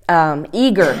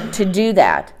eager to do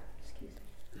that.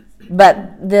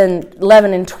 But then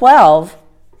 11 and 12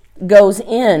 goes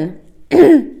in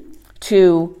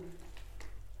to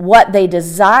what they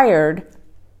desired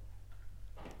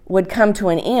would come to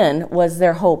an end was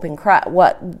their hope in Christ,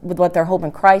 what their hope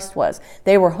in Christ was.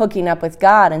 They were hooking up with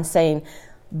God and saying,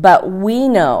 but we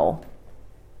know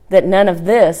that none of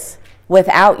this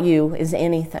without you is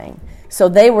anything. So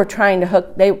they were trying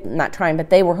to they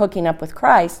were hooking up with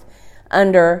Christ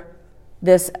under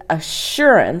this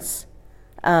assurance.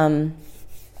 Where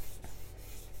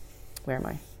am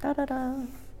I?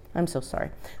 I'm so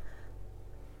sorry.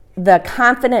 The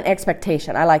confident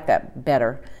expectation. I like that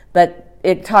better. But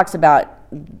it talks about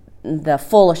the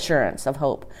full assurance of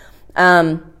hope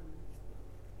that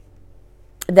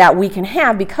we can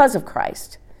have because of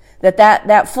Christ.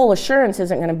 That full assurance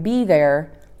isn't going to be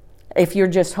there if you're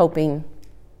just hoping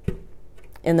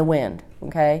in the wind,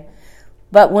 okay?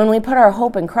 But when we put our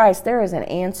hope in Christ, there is an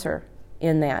answer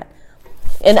in that.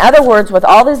 In other words, with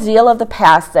all the zeal of the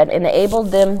past that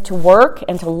enabled them to work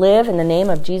and to live in the name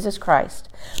of Jesus Christ,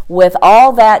 with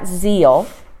all that zeal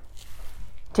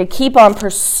to keep on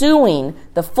pursuing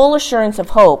the full assurance of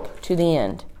hope to the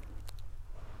end.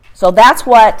 So that's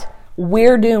what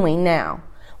we're doing now.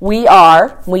 We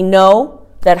know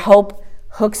that hope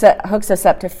hooks us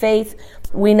up to faith.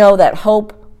 We know that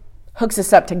hope hooks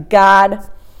us up to God.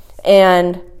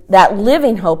 And that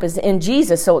living hope is in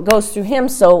Jesus, so it goes through him,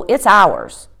 so it's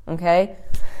ours. Okay?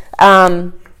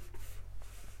 But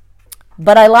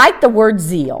I like the word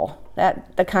zeal.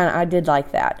 I did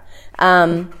like that.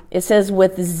 It says,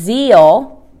 with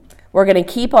zeal, we're going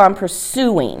to keep on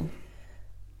pursuing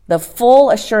the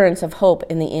full assurance of hope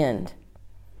in the end.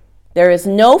 There is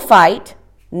no fight,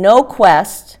 no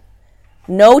quest,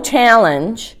 no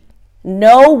challenge,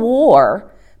 no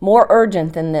war more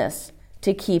urgent than this,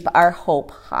 to keep our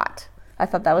hope hot. I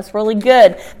thought that was really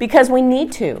good because we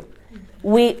need to.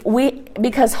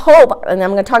 Because hope, and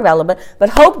I'm going to talk about it a little bit, but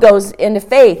hope goes into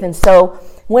faith. And so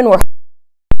when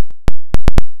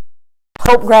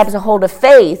hope grabs a hold of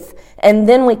faith, and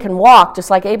then we can walk just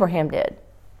like Abraham did.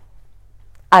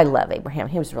 I love Abraham.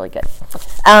 He was really good.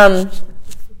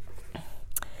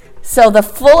 So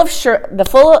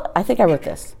I think I wrote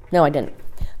this. No, I didn't.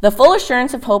 The full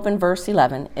assurance of hope in verse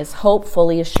 11 is hope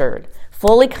fully assured,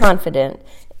 fully confident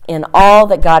in all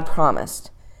that God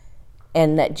promised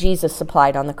and that Jesus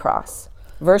supplied on the cross.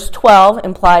 Verse 12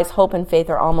 implies hope and faith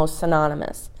are almost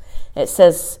synonymous. It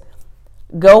says,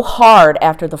 go hard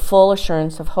after the full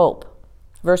assurance of hope.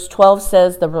 Verse 12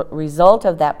 says the result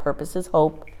of that purpose is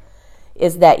hope,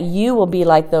 is that you will be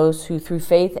like those who through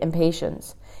faith and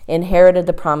patience inherited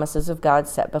the promises of God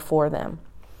set before them.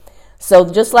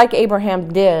 So just like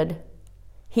Abraham did,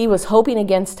 he was hoping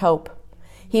against hope.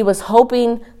 He was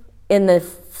hoping in the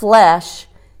flesh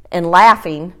and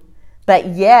laughing, but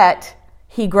yet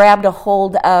he grabbed a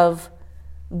hold of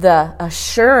the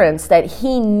assurance that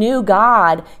he knew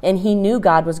God and he knew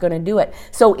God was going to do it.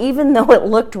 So even though it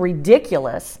looked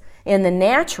ridiculous in the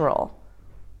natural,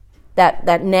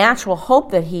 that natural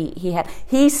hope that he had,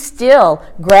 he still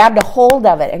grabbed a hold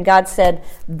of it, and God said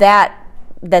that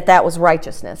was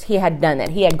righteousness. He had done that.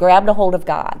 He had grabbed a hold of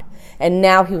God, and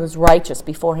now he was righteous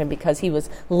before him because he was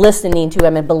listening to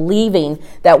him and believing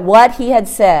that what he had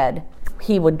said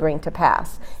he would bring to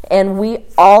pass. And we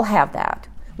all have that.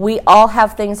 We all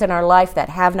have things in our life that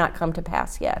have not come to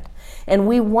pass yet, and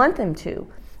we want them to,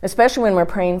 especially when we're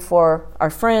praying for our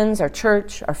friends, our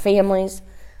church, our families,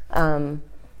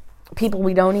 people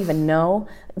we don't even know.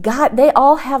 God, they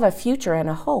all have a future and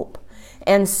a hope.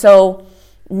 And so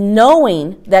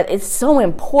knowing that it's so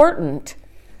important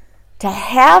to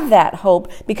have that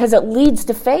hope because it leads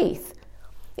to faith.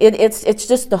 It's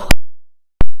just the hope.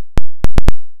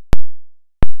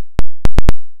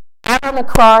 Out on the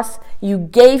cross, you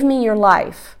gave me your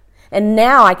life. And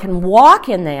now I can walk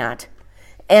in that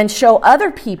and show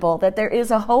other people that there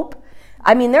is a hope.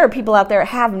 I mean, there are people out there that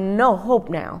have no hope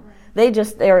now. There's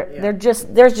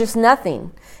just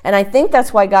nothing. And I think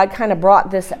that's why God kind of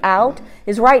brought this out,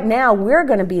 is right now we're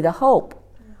going to be the hope.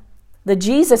 The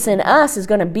Jesus in us is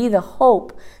going to be the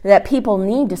hope that people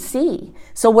need to see.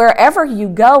 So wherever you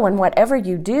go and whatever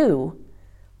you do,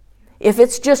 if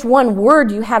it's just one word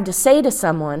you have to say to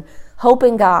someone, hope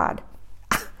in God,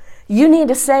 you need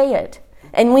to say it.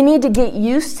 And we need to get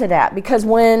used to that, because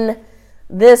when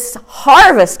this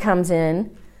harvest comes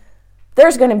in,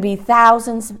 there's going to be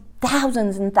thousands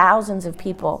and thousands of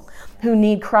people who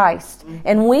need Christ.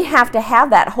 And we have to have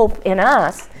that hope in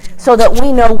us so that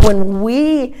we know when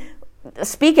we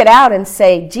speak it out and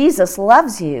say, Jesus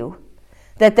loves you,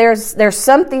 that there's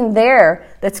something there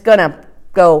that's going to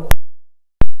go,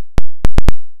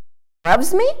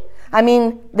 loves me? I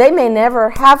mean, they may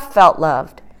never have felt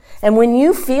loved. And when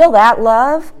you feel that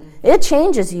love, it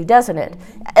changes you, doesn't it?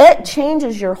 It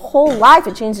changes your whole life.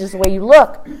 It changes the way you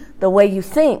look, the way you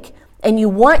think. And you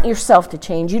want yourself to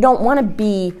change. You don't want to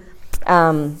be,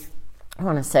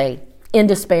 in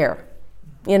despair,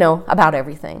 about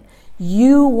everything.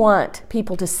 You want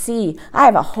people to see, I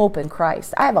have a hope in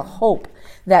Christ. I have a hope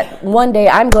that one day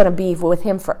I'm going to be with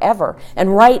him forever.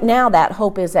 And right now that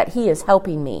hope is that he is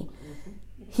helping me.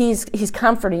 He's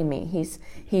comforting me.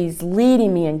 He's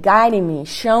leading me and guiding me,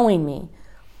 showing me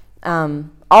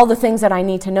all the things that I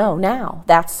need to know now.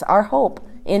 That's our hope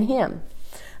in him.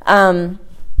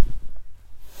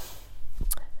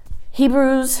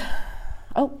 Hebrews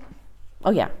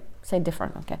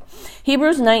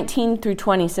 19 through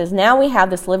 20 says, now we have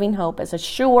this living hope as a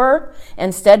sure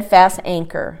and steadfast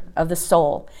anchor of the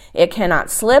soul. It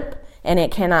cannot slip and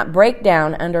it cannot break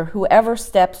down under whoever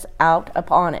steps out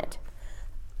upon it.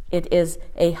 It is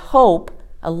a hope,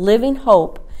 a living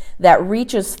hope, that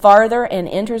reaches farther and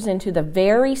enters into the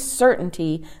very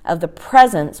certainty of the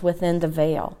presence within the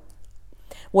veil,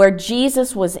 where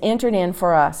Jesus was entered in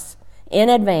for us in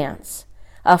advance,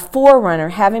 a forerunner,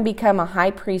 having become a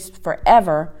high priest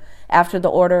forever after the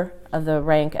order of the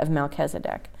rank of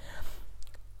Melchizedek.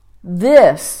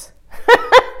 This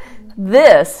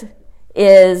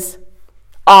is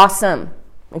awesome.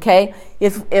 Okay,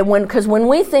 because when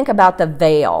we think about the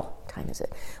veil, what time is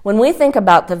it? When we think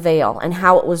about the veil and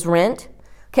how it was rent,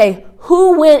 okay,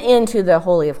 who went into the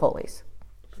Holy of Holies?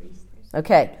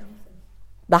 Okay,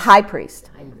 the high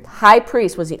priest. The high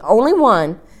priest was the only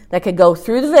one that could go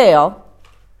through the veil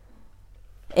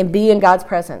and be in God's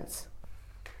presence.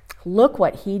 Look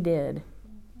what he did.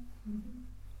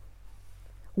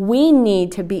 We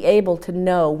need to be able to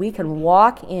know we can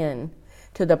walk in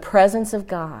to the presence of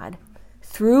God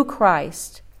through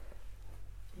Christ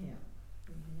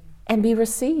and be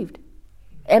received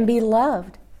and be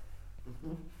loved.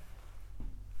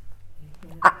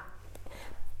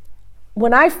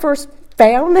 When I first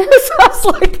found this, I was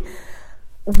like,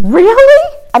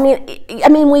 really? I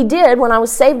mean, we did. When I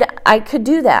was saved, I could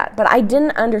do that, but I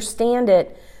didn't understand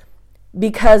it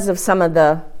because of some of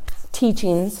the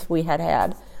teachings we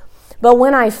had. But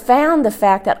when I found the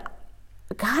fact that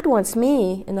God wants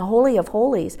me in the Holy of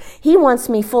Holies, he wants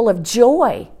me full of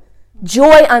joy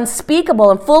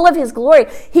unspeakable and full of his glory.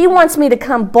 He wants me to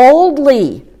come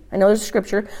boldly, I know there's a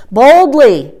scripture,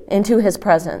 boldly into his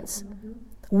presence.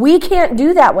 We can't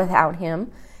do that without him,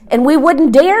 and we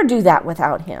wouldn't dare do that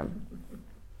without him.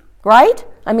 Right?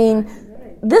 I mean,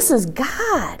 this is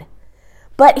God.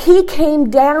 But he came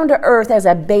down to earth as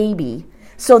a baby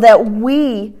so that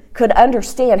we could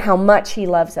understand how much he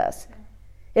loves us.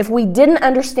 If we didn't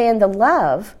understand the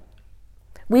love,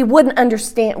 we would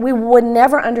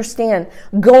never understand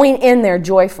going in there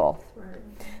joyful.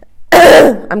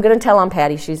 I'm going to tell on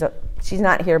Patty. She's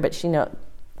not here, but she knows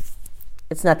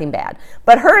it's nothing bad.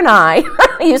 But her and I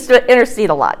used to intercede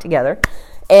a lot together,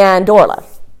 and Dorla.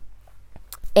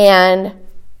 And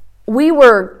we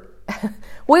were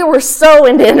so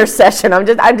into intercession.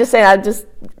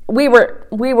 We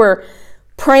were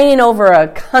praying over a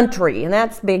country, and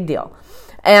that's a big deal.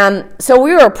 And so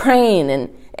we were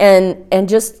praying and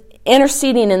just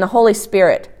interceding in the Holy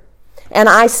Spirit. And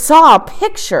I saw a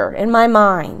picture in my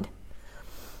mind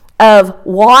of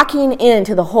walking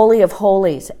into the Holy of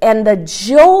Holies, and the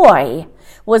joy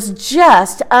was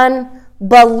just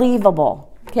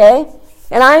unbelievable, okay?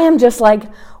 And I am just like,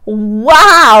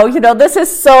 wow, this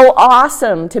is so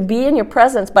awesome to be in your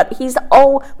presence, but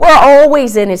we're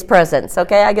always in his presence,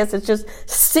 okay? I guess it's just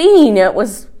seeing it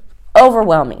was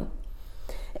overwhelming.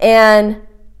 And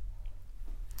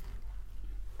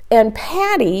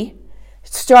Patty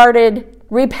started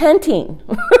repenting.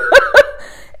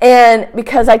 And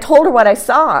because I told her what I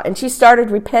saw, and she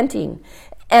started repenting.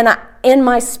 And in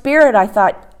my spirit, I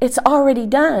thought, it's already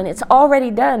done. It's already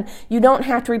done. You don't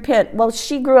have to repent. Well,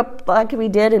 she grew up like we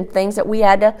did in things that we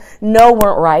had to know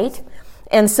weren't right.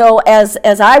 And so as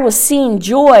I was seeing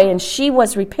joy and she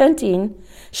was repenting,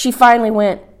 she finally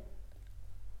went,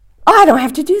 oh, I don't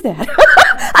have to do that.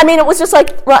 I mean, it was just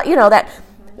like, that.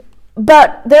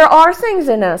 But there are things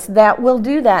in us that will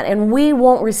do that, and we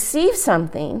won't receive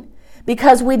something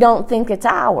because we don't think it's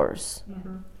ours.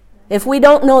 Mm-hmm. If we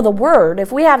don't know the Word,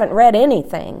 if we haven't read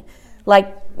anything,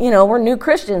 like, we're new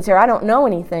Christians here, I don't know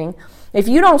anything. If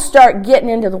you don't start getting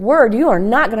into the Word, you are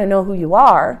not going to know who you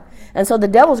are. And so the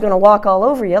devil's going to walk all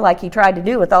over you like he tried to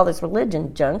do with all this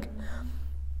religion junk.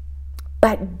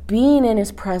 But being in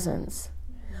his presence,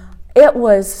 it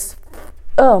was,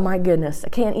 oh my goodness, I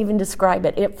can't even describe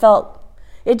it.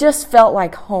 It just felt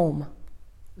like home.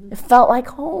 It felt like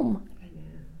home.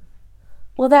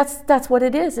 Well, that's what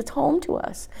it is. It's home to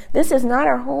us. This is not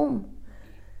our home.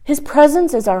 His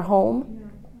presence is our home.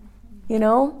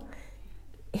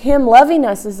 Him loving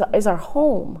us is our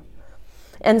home.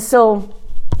 And so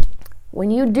when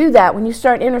you do that, when you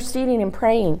start interceding and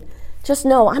praying, just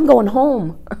know I'm going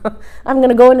home. I'm going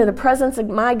to go into the presence of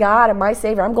my God and my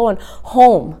Savior. I'm going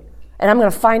home. And I'm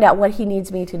going to find out what he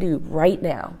needs me to do right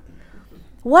now.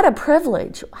 What a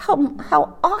privilege.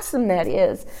 How awesome that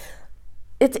is.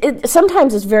 It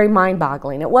sometimes it's very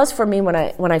mind-boggling. It was for me when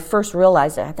I first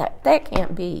realized it. I thought, that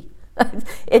can't be.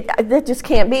 That just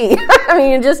can't be. I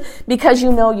mean, just because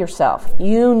you know yourself.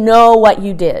 You know what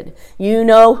you did. You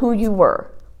know who you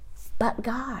were. But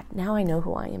God, now I know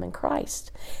who I am in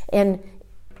Christ. And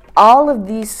all of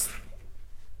these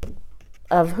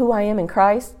of who I am in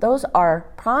Christ, those are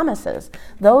promises.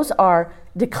 Those are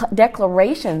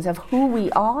declarations of who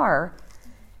we are.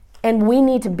 And we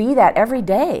need to be that every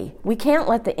day. We can't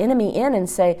let the enemy in and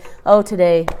say, oh,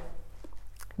 today,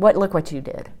 look what you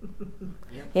did.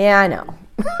 Yeah, I know.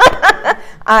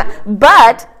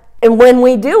 But when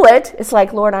we do it, it's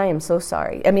like, Lord, I am so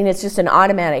sorry. I mean, it's just an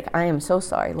automatic, I am so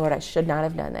sorry. Lord, I should not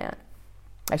have done that.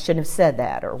 I shouldn't have said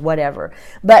that or whatever.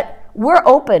 But we're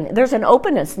open. There's an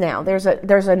openness now. There's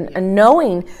a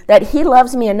knowing that he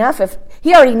loves me enough. If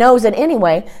he already knows it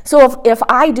anyway. So if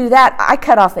I do that, I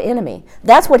cut off the enemy.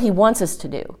 That's what he wants us to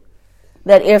do.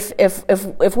 That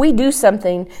if we do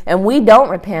something and we don't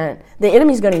repent, the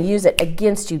enemy's going to use it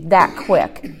against you that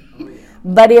quick.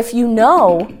 But if you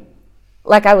know,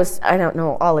 like I don't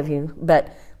know all of you,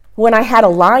 but when I had a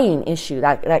lying issue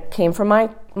that came from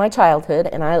my childhood,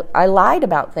 and I lied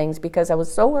about things because I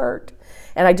was so hurt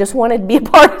and I just wanted to be a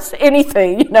part of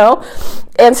anything,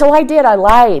 And so I did. I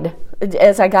lied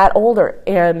as I got older,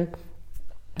 and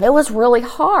it was really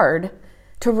hard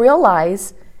to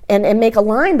realize and make a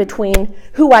line between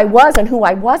who I was and who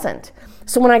I wasn't.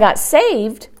 So when I got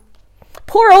saved,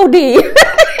 poor OD, he'd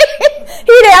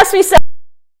ask me something.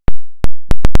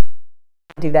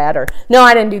 Do that, or no,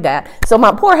 I didn't do that. So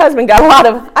my poor husband got a lot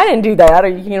of, I didn't do that,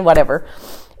 or whatever.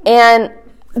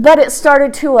 But it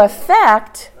started to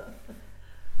affect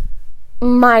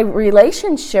my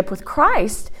relationship with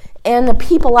Christ and the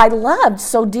people I loved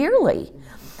so dearly.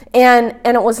 And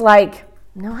it was like,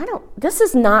 no, this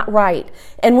is not right.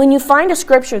 And when you find a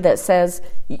scripture that says,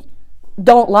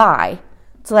 don't lie,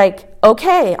 it's like,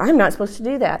 okay, I'm not supposed to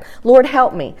do that. Lord,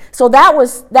 help me. So that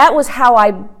was how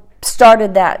I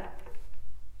started that,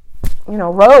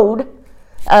 road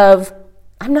of,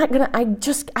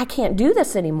 I can't do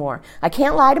this anymore. I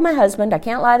can't lie to my husband. I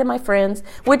can't lie to my friends,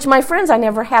 which my friends I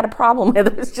never had a problem with.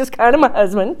 It was just kind of my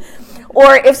husband.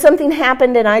 Or if something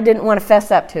happened and I didn't want to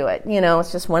fess up to it,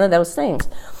 it's just one of those things.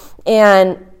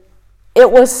 And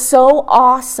it was so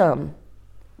awesome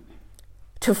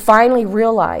to finally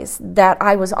realize that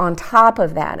I was on top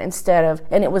of that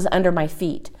and it was under my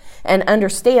feet. And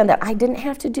understand that I didn't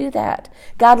have to do that.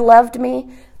 God loved me.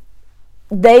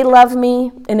 They love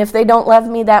me, and if they don't love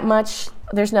me that much,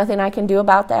 there's nothing I can do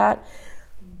about that.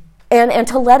 And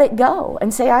to let it go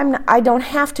and say, I don't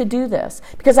have to do this.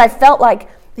 Because I felt like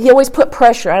he always put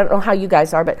pressure. I don't know how you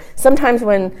guys are, but sometimes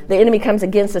when the enemy comes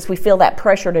against us, we feel that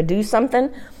pressure to do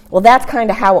something. Well, that's kind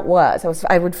of how it was.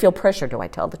 I would feel pressure. Do I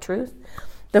tell the truth?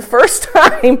 The first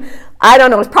time, I don't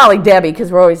know, it was probably Debbie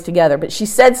because we're always together, but she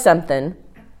said something.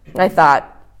 I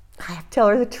thought, I have to tell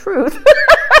her the truth.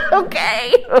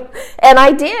 Okay. And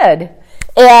I did.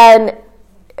 And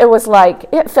it was like,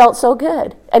 it felt so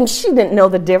good. And she didn't know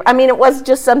the difference. I mean, it was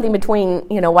just something between,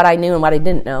 what I knew and what I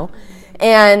didn't know.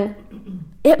 And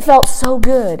it felt so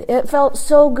good. It felt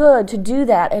so good to do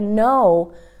that and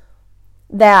know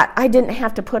that I didn't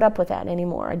have to put up with that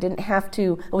anymore. I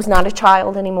was not a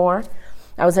child anymore.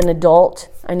 I was an adult.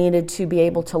 I needed to be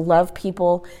able to love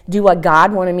people, do what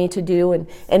God wanted me to do.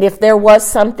 And if there was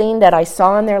something that I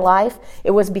saw in their life,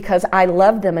 it was because I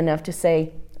loved them enough to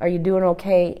say, are you doing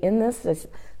okay in this?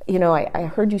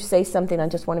 I heard you say something. I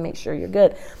just want to make sure you're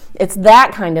good. It's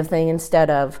that kind of thing instead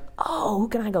of, who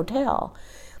can I go tell?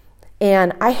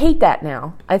 And I hate that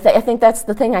now. I think that's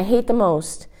the thing I hate the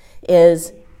most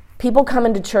is people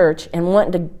coming to church and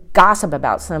wanting to gossip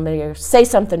about somebody or say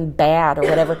something bad or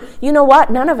whatever. You know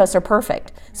what? None of us are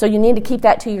perfect. So you need to keep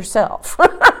that to yourself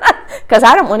because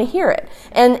I don't want to hear it.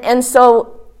 And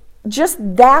so just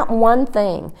that one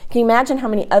thing. Can you imagine how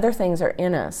many other things are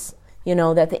in us,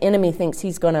 that the enemy thinks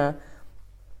he's going to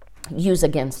use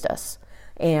against us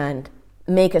and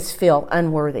make us feel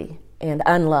unworthy and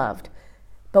unloved.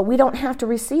 But we don't have to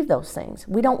receive those things.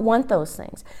 We don't want those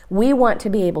things. We want to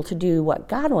be able to do what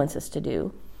God wants us to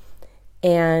do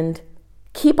and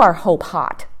keep our hope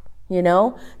hot,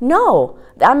 No,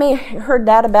 I may have heard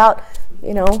that about,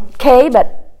 Kay,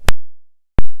 but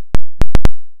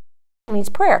needs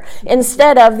prayer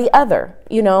instead of the other,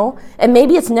 and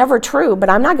maybe it's never true, but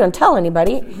I'm not going to tell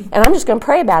anybody, and I'm just going to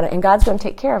pray about it, and God's going to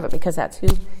take care of it because that's who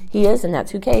he is, and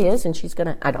that's who Kay is, and she's going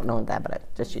to, I don't know that, but I'm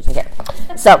just using Kay.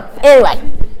 So,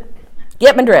 anyway,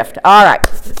 get my drift. All right.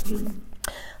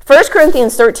 1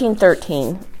 Corinthians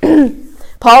 13:13,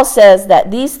 Paul says that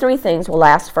these three things will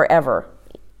last forever,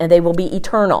 and they will be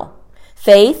eternal.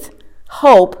 Faith,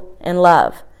 hope, and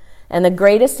love. And the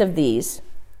greatest of these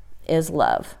is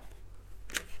love.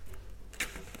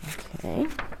 Okay.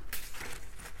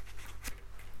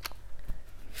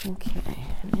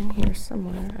 And in here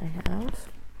somewhere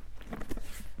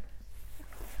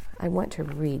I want to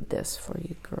read this for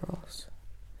you girls.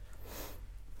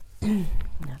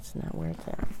 That's not where it's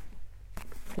at.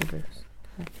 Hebrews.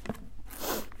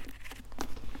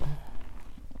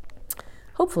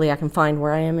 Hopefully I can find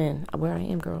where I am,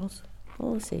 girls.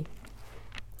 Well, let's see.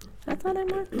 I thought I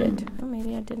marked it. Oh,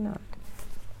 maybe I did not.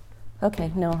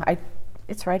 Okay, no,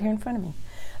 it's right here in front of me.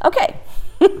 Okay.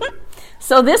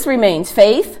 So this remains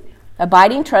faith,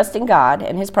 abiding trust in God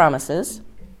and his promises,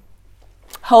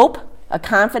 hope, a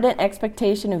confident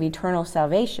expectation of eternal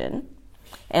salvation,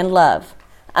 and love,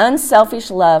 unselfish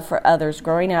love for others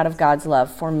growing out of God's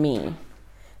love for me.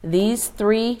 These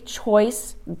three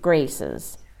choice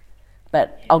graces,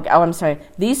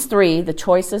 these three, the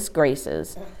choicest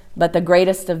graces, but the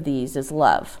greatest of these is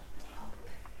love.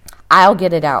 I'll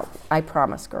get it out. I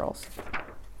promise, girls.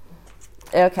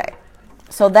 Okay.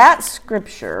 So that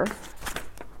scripture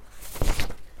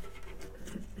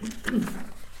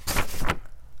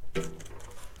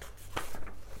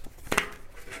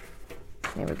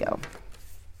here we go.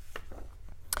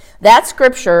 That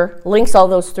scripture links all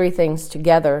those three things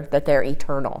together, that they're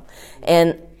eternal.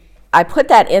 And I put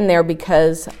that in there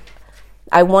because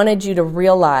I wanted you to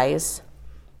realize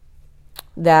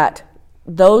that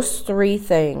those three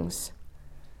things,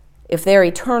 if they're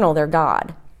eternal, they're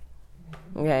God.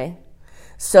 Okay?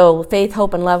 So faith,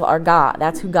 hope, and love are God.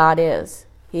 That's who God is.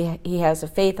 He has a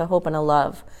faith, a hope, and a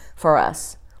love for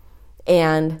us.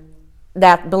 And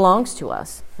that belongs to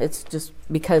us. It's just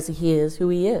because he is who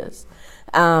he is.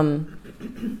 The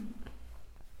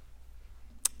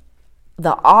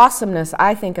awesomeness,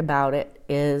 I think, about it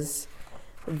is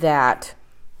that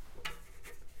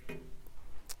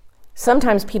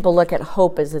sometimes people look at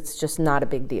hope as it's just not a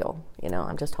big deal.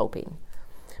 I'm just hoping.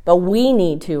 But we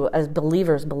need to, as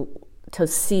believers, to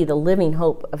see the living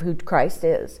hope of who Christ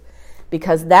is,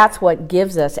 because that's what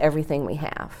gives us everything we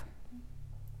have.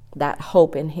 That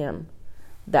hope in him.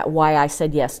 That why I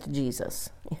said yes to Jesus.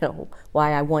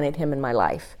 Why I wanted him in my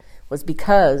life was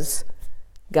because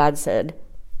God said,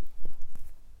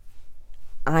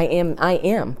 I am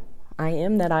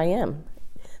that I am.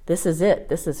 This is it.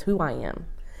 This is who I am.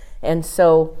 And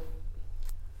so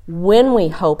when we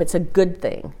hope, it's a good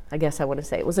thing. I guess I want to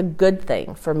say it was a good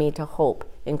thing for me to hope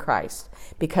in Christ,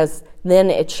 because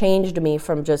then it changed me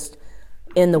from just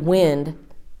in the wind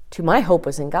to my hope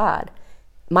was in God.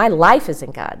 My life is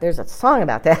in God. There's a song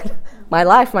about that. My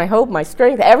life, my hope, my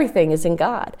strength, everything is in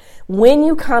God. When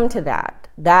you come to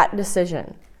that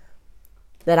decision,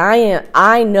 that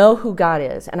I know who God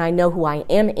is and I know who I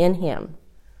am in him,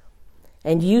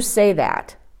 and you say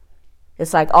that,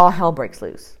 it's like all hell breaks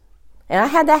loose. And I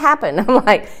had that happen. I'm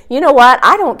like, you know what?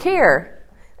 I don't care.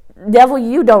 Devil,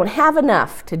 you don't have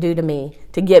enough to do to me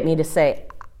to get me to say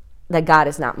that God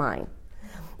is not mine.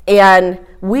 And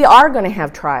we are going to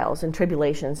have trials and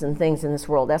tribulations and things in this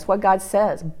world. That's what God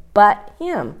says. But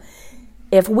him.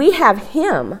 If we have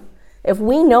him, if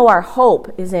we know our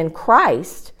hope is in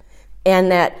Christ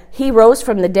and that he rose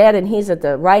from the dead and he's at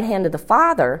the right hand of the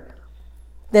Father,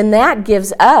 then that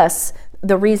gives us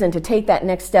the reason to take that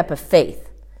next step of faith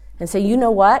and say, you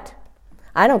know what?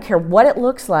 I don't care what it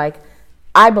looks like.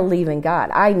 I believe in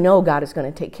God. I know God is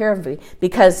going to take care of me.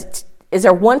 Because is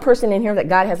there one person in here that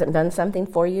God hasn't done something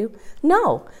for you?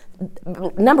 No.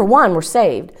 Number one, we're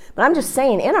saved. But I'm just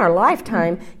saying, in our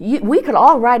lifetime, we could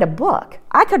all write a book.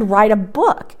 I could write a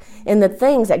book in the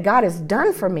things that God has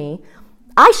done for me.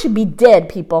 I should be dead,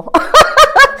 people.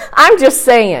 I'm just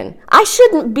saying. I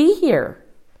shouldn't be here.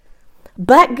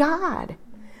 But God.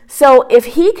 So if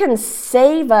he can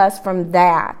save us from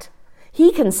that,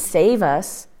 he can save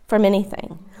us from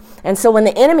anything. And so when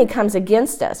the enemy comes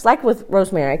against us, like with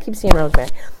Rosemary, I keep seeing Rosemary,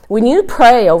 when you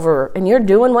pray over and you're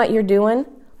doing what you're doing,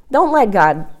 don't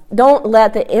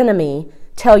let the enemy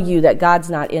tell you that God's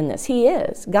not in this. He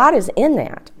is. God is in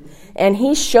that. And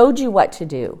he showed you what to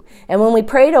do. And when we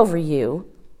prayed over you,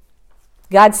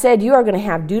 God said you are going to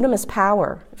have dunamis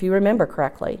power, if you remember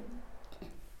correctly.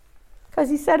 Because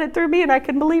he said it through me and I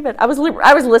couldn't believe it. I was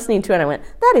listening to it and I went,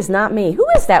 that is not me. Who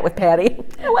is that with Patty?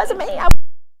 It wasn't me.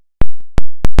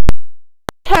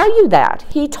 Tell you that.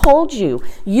 He told you.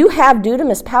 You have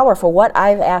dunamis power for what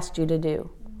I've asked you to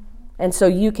do. And so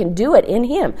you can do it in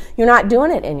him. You're not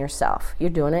doing it in yourself. You're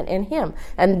doing it in him.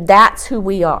 And that's who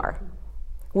we are.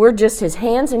 We're just his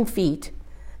hands and feet,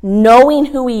 knowing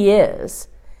who he is,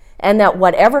 and that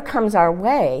whatever comes our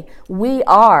way, we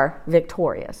are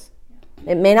victorious.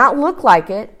 It may not look like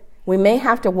it. We may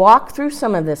have to walk through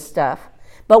some of this stuff,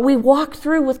 but we walk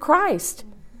through with Christ.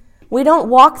 We don't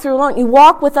walk through alone. You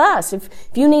walk with us. If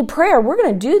you need prayer, we're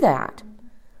going to do that.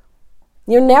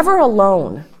 You're never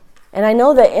alone. And I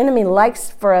know the enemy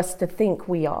likes for us to think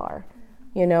we are.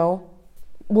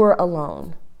 We're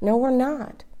alone. No, we're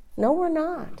not. No, we're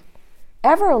not.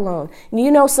 Ever alone.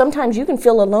 Sometimes you can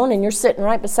feel alone and you're sitting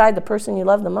right beside the person you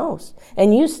love the most.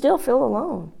 And you still feel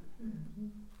alone.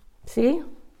 See?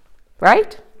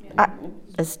 Right?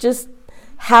 It's just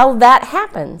how that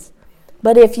happens.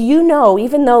 But if you know,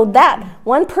 even though that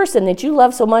one person that you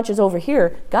love so much is over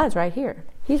here, God's right here.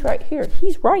 He's right here.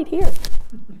 He's right here.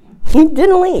 He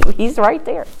didn't leave. He's right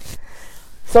there.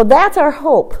 So that's our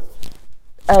hope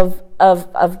of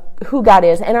who God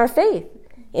is and our faith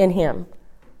in him.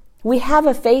 We have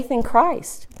a faith in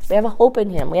Christ. We have a hope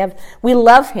in him. We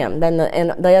love him. And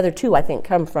the other two, I think,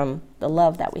 come from the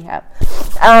love that we have.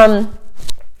 I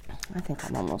think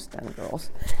I'm almost done,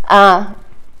 girls.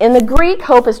 In the Greek,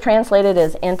 hope is translated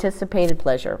as anticipated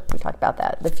pleasure. We talked about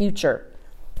that. The future.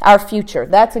 Our future.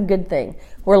 That's a good thing.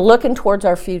 We're looking towards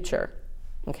our future.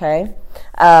 Okay?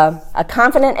 A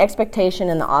confident expectation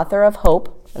in the author of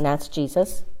hope, and that's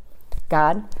Jesus,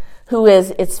 God, who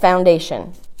is its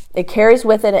foundation. It carries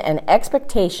with it an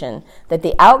expectation that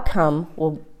the outcome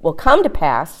will come to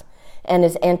pass and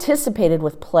is anticipated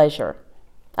with pleasure.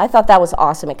 I thought that was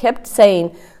awesome. It kept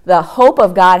saying the hope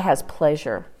of God has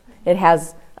pleasure. It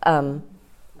has,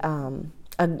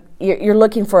 you're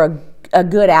looking for a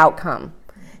good outcome.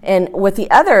 And with the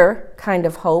other kind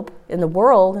of hope in the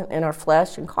world, in our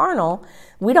flesh and carnal,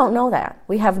 we don't know that.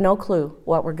 We have no clue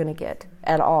what we're going to get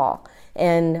at all.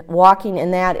 And walking in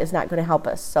that is not going to help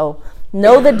us. So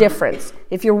know the difference.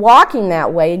 If you're walking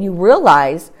that way and you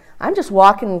realize, I'm just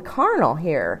walking carnal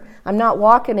here. I'm not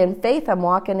walking in faith. I'm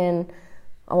walking in,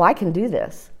 I can do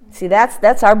this. See,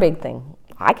 that's our big thing.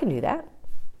 I can do that.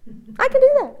 I can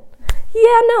do that.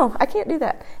 Yeah, no, I can't do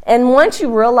that. And once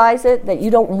you realize it, that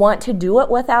you don't want to do it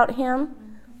without him,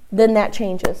 then that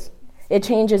changes. It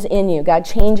changes in you. God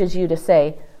changes you to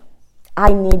say,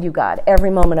 I need you, God, every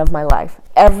moment of my life.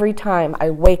 Every time I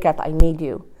wake up, I need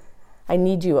you. I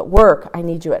need you at work. I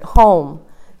need you at home.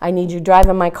 I need you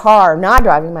driving my car, not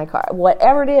driving my car.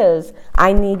 Whatever it is,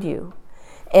 I need you.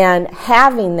 And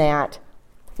having that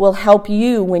will help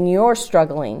you when you're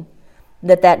struggling,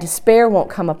 that despair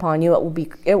won't come upon you.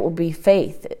 It will be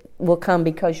faith. It will come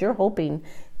because you're hoping,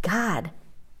 God,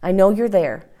 I know you're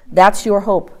there. That's your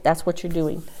hope. That's what you're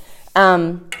doing.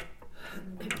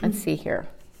 Let's see here.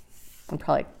 I'm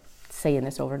probably saying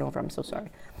this over and over. I'm so sorry.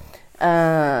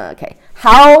 Okay.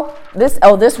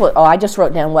 I just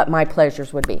wrote down what my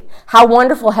pleasures would be. How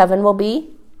wonderful heaven will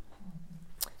be.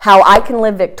 How I can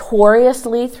live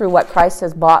victoriously through what Christ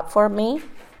has bought for me.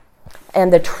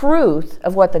 And the truth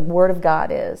of what the Word of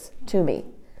God is to me.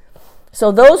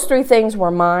 So those 3 things were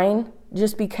mine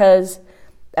just because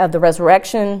of the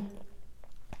resurrection,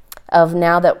 of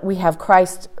now that we have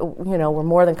Christ, we're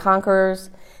more than conquerors,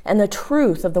 and the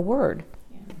truth of the Word.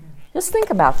 Just think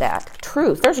about that.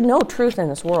 Truth. There's no truth in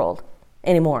this world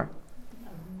anymore.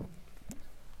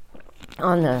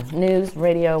 On the news,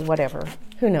 radio, whatever.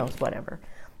 Who knows, whatever.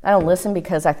 I don't listen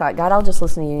because I thought, God, I'll just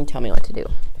listen to you and tell me what to do.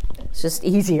 It's just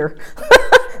easier.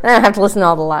 I don't have to listen to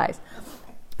all the lies.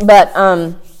 But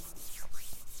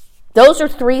those are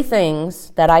 3 things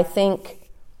that I think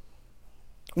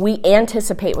we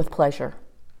anticipate with pleasure.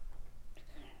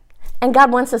 And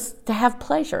God wants us to have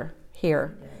pleasure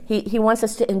here. He wants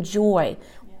us to enjoy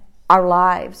our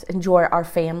lives, enjoy our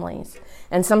families.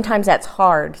 And sometimes that's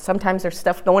hard. Sometimes there's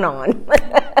stuff going on.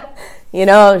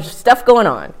 There's stuff going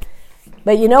on.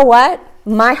 But you know what?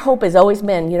 My hope has always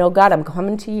been, God, I'm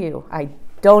coming to you. I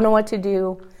don't know what to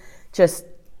do. Just,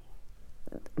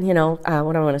 what do I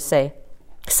want to say?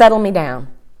 Settle me down.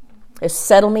 Just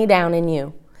settle me down in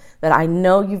you. That I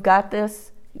know you've got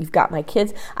this. You've got my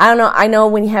kids. I don't know. I know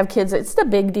when you have kids, it's a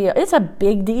big deal. It's a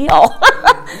big deal.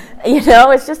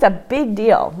 It's just a big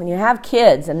deal when you have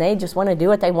kids and they just want to do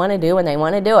what they want to do and they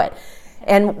want to do it.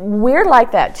 And we're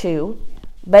like that too,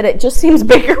 but it just seems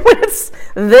bigger when it's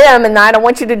them, and I don't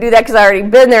want you to do that because I've already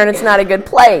been there and it's not a good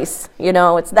place.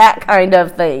 It's that kind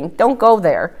of thing. Don't go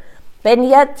there. And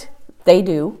yet they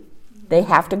do. They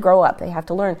have to grow up. They have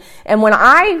to learn. And when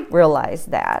I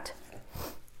realized that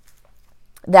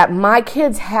my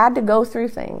kids had to go through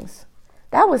things,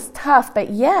 that was tough,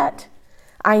 but yet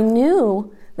I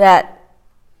knew that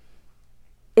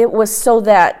it was so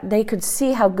that they could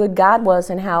see how good God was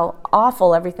and how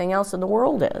awful everything else in the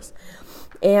world is.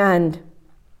 And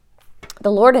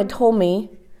the Lord had told me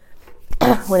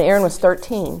when Aaron was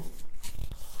 13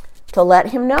 to let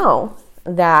him know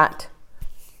that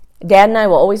Dad and I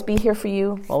will always be here for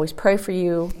you, always pray for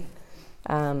you,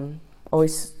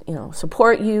 always,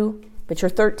 support you, but you're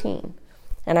 13.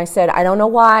 And I said, I don't know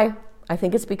why. I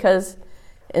think it's because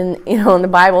in the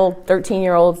Bible,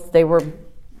 13-year-olds, they were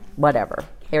whatever.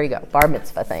 Here you go, bar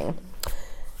mitzvah thing.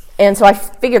 And so I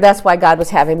figured that's why God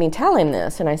was having me tell him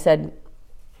this. And I said,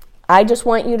 I just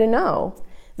want you to know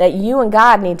that you and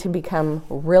God need to become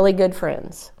really good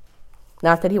friends.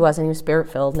 Not that he wasn't, he was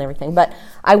spirit-filled and everything. But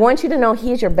I want you to know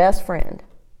he's your best friend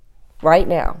right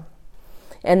now.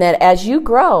 And that as you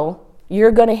grow,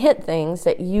 you're going to hit things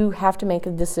that you have to make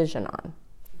a decision on.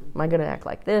 Am I going to act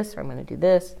like this, or I'm going to do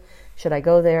this? Should I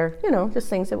go there? Just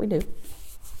things that we do.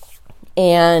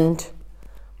 And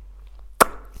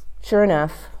sure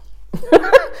enough,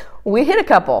 we hit a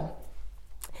couple.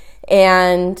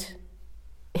 And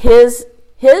his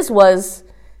was,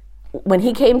 when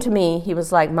he came to me, he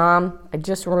was like, Mom, I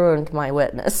just ruined my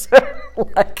witness.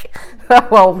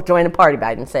 Join a party, but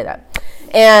I didn't say that.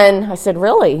 And I said,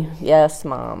 really? Yes,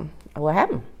 Mom. What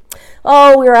happened?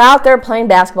 Oh, we were out there playing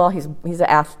basketball. He's an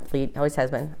athlete, always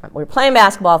has been. We were playing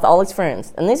basketball with all his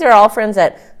friends. And these are all friends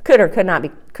that could or could not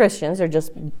be Christians. They're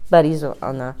just buddies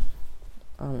by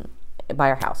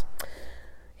our house.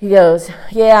 He goes,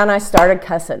 yeah, and I started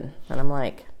cussing. And I'm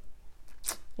like,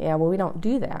 yeah, well, we don't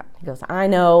do that. He goes, I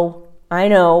know.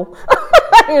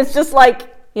 It's just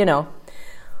like,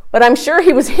 But I'm sure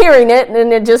he was hearing it,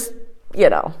 and it just,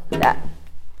 that.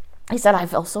 He said, I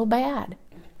feel so bad.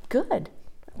 Good.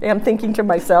 I'm thinking to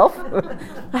myself,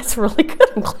 that's really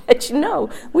good. I'm glad you know.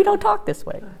 We don't talk this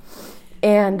way.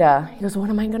 And he goes, what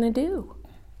am I going to do?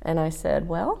 And I said,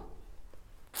 well,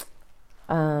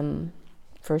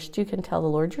 first you can tell the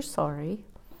Lord you're sorry,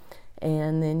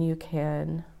 and then you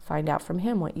can find out from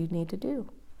him what you need to do.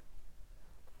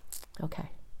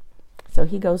 Okay. So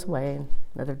he goes away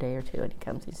another day or two, and he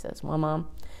comes, he says, well, Mom,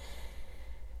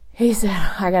 he said,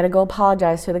 I got to go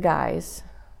apologize to the guys.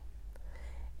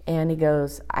 And he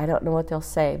goes, I don't know what they'll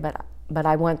say, but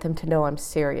I want them to know I'm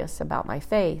serious about my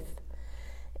faith.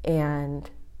 And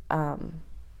now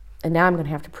I'm going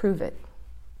to have to prove it.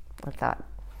 I thought,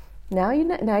 now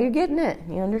you're getting it.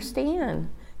 You understand.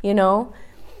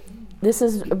 This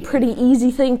is a pretty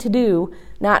easy thing to do.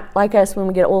 Not like us when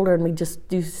we get older and we just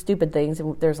do stupid things,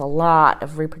 and there's a lot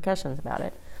of repercussions about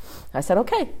it. I said,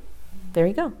 okay, there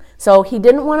you go. So he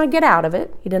didn't want to get out of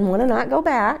it. He didn't want to not go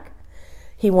back.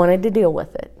 He wanted to deal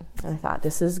with it. And I thought,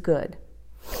 this is good.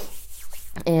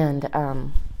 And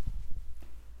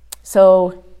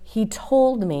so he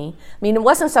told me, I mean, it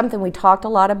wasn't something we talked a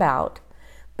lot about,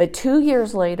 but 2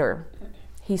 years later,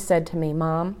 he said to me,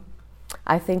 Mom,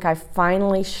 I think I've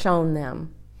finally shown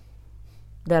them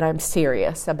that I'm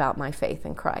serious about my faith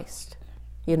in Christ,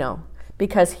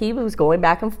 because he was going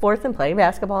back and forth and playing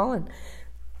basketball and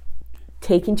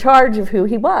taking charge of who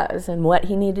he was and what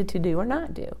he needed to do or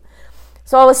not do.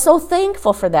 So I was so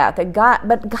thankful for that but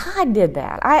God did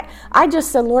that. I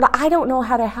just said, Lord, I don't know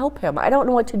how to help him. I don't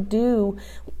know what to do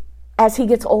as he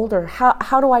gets older.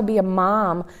 How do I be a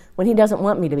mom when he doesn't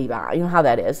want me to be mom? You know how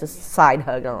that is, this side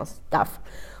hug and all this stuff.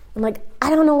 I'm like, I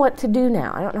don't know what to do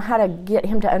now. I don't know how to get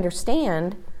him to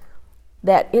understand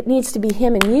that it needs to be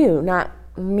him and you, not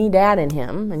me, Dad, and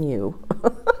him and you.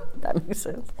 That makes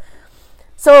sense.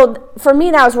 So for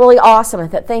me, that was really awesome. I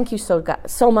thought, thank you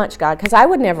so much, God, because I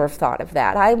would never have thought of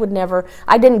that. I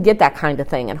didn't get that kind of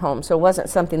thing at home, so it wasn't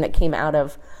something that came out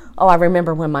of, I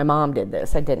remember when my mom did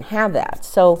this. I didn't have that.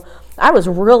 So I was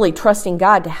really trusting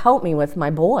God to help me with my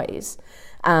boys.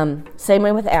 Same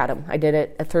way with Adam. I did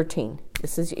it at 13.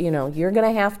 This is, you're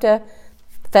going to have to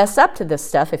fess up to this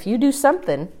stuff if you do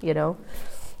something,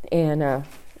 and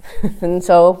and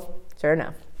so, sure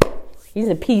enough, he's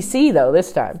a PC, though,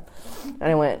 this time.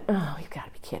 And I went, oh, you've got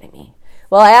to be kidding me.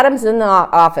 Well, Adam's in the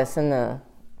office, in the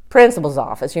principal's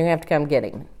office. You're going to have to come get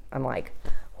him. I'm like,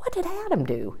 what did Adam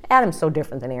do? Adam's so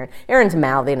different than Aaron. Aaron's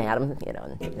mouthy and Adam,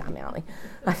 he's not mouthy.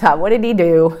 I thought, what did he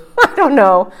do? I don't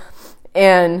know.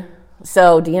 And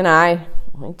so Dee and I,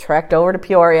 we trekked over to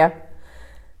Peoria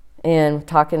and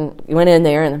went in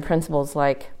there, and the principal's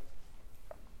like,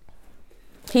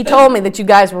 he told me that you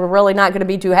guys were really not going to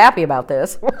be too happy about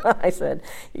this.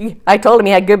 I told him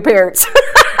he had good parents.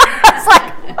 I was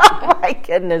like, oh my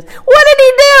goodness. What did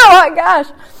he do? Oh my gosh.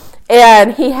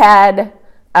 And he had,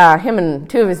 him and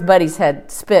two of his buddies had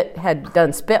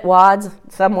done spit wads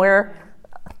somewhere.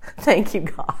 Thank you,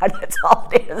 God. That's all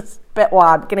it is. Spit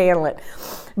wad, can handle it.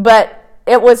 But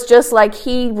it was just like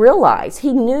he realized,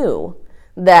 he knew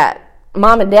that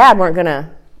Mom and Dad weren't going to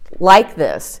like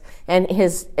this. And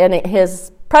his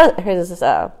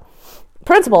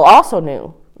principal also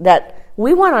knew that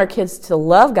we want our kids to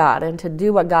love God and to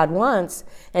do what God wants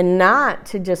and not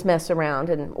to just mess around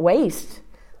and waste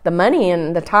the money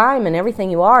and the time and everything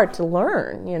you are to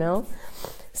learn,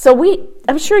 So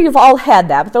I'm sure you've all had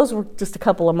that, but those were just a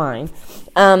couple of mine.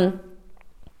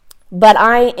 But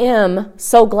I am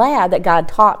so glad that God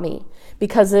taught me,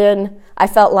 because then I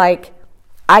felt like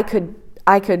I could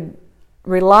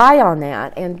rely on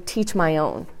that and teach my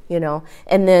own,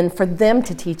 and then for them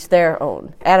to teach their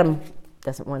own. Adam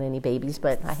doesn't want any babies,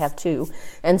 but I have two.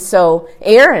 And so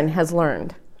Aaron has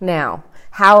learned now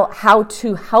how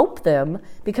to help them,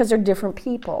 because they're different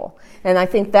people. And I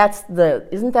think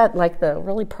isn't that like the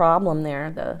really problem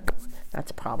there?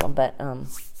 That's a problem, but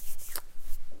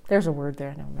there's a word there,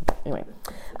 I don't remember. Anyway,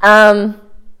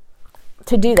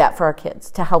 to do that for our kids,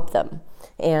 to help them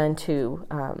and to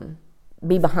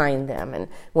be behind them. And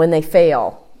when they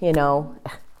fail,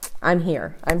 I'm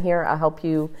here, I'll help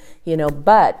you,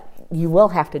 but you will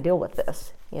have to deal with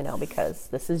this, because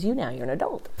this is you now, you're an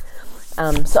adult.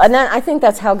 And then I think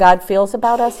that's how God feels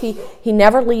about us. He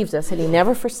never leaves us and he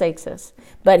never forsakes us,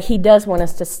 but he does want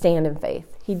us to stand in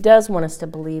faith. He does want us to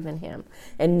believe in him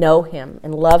and know him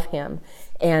and love him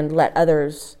and let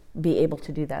others be able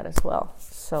to do that as well.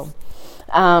 So,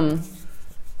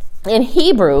 in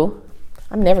Hebrew,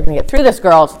 I'm never going to get through this,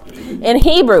 girls. In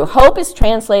Hebrew, hope is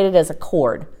translated as a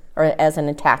cord or as an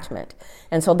attachment.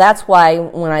 And so that's why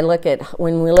when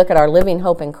we look at our living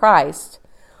hope in Christ,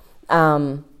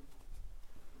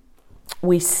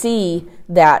 we see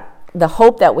that the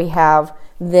hope that we have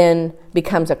then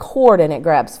becomes a cord and it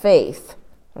grabs faith.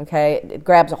 Okay, it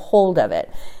grabs a hold of it.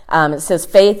 It says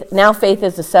faith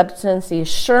is the substance, the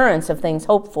assurance of things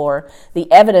hoped for,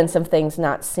 the evidence of things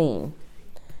not seen.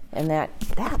 And that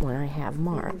one I have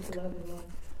marked.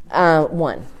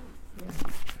 1.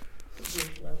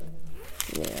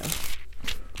 Yeah.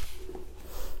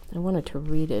 I wanted to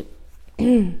read it.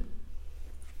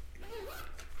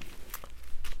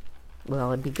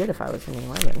 Well, it'd be good if I was in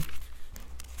 11.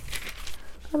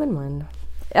 11:1.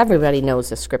 Everybody knows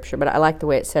the scripture, but I like the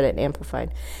way it said it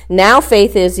amplified. Now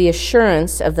faith is the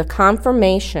assurance of the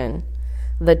confirmation,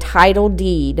 the title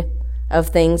deed of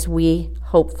things we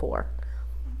hope for.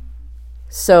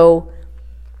 So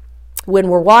when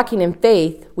we're walking in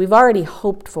faith, we've already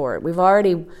hoped for it. We've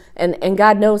already, and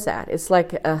God knows that. It's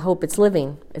like a hope. It's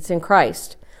living. It's in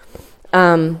Christ.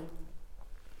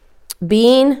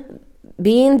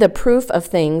 Being the proof of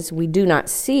things we do not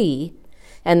see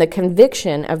and the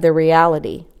conviction of their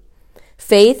reality.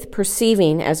 Faith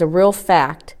perceiving as a real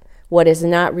fact what is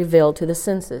not revealed to the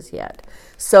senses yet.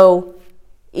 So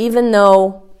even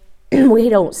though we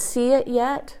don't see it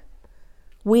yet,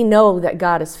 we know that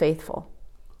God is faithful.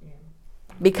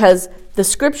 Because the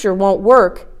scripture won't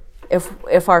work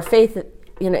if our faith,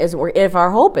 if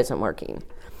our hope isn't working.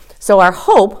 So our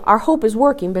hope is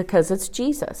working because it's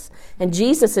Jesus. And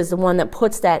Jesus is the one that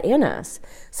puts that in us.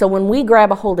 So when we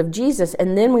grab a hold of Jesus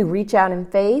and then we reach out in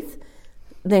faith,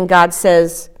 then God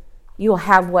says, you'll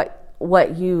have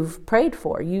what you've prayed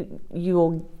for.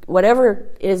 You'll whatever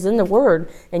is in the Word,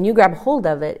 and you grab hold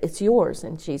of it, it's yours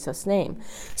in Jesus' name.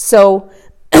 So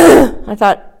I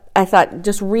thought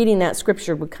just reading that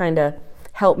scripture would kind of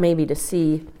help maybe to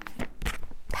see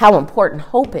how important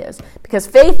hope is, because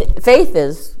faith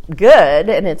is good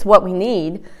and it's what we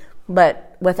need,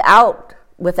 but without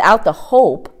the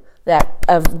hope that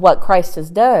of what Christ has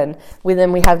done, we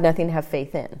have nothing to have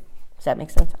faith in. Does that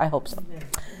make sense? I hope so.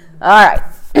 All right.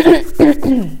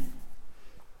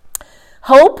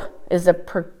 Hope is a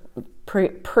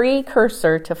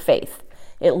precursor to faith.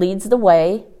 It leads the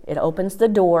way. It opens the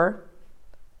door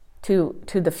to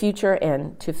the future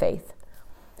and to faith.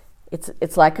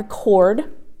 It's like a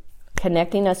cord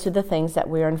connecting us to the things that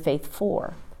we are in faith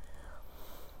for.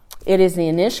 It is the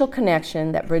initial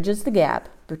connection that bridges the gap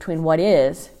between what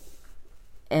is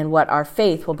and what our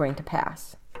faith will bring to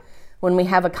pass. When we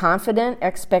have a confident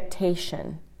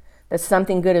expectation that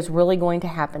something good is really going to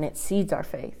happen, it seeds our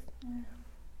faith.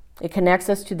 It connects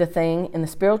us to the thing in the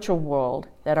spiritual world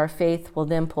that our faith will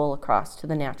then pull across to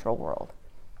the natural world.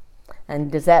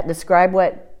 And does that describe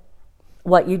what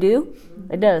you do?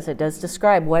 It does. It does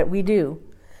describe what we do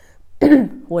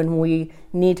when we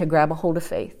need to grab a hold of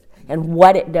faith and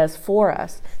what it does for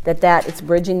us, that it's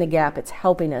bridging the gap, it's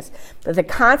helping us. But the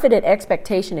confident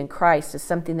expectation in Christ is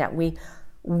something that we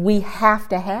have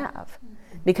to have.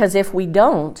 Because if we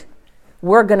don't,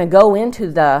 we're going to go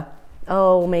into the,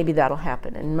 oh, maybe that'll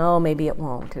happen, and no, maybe it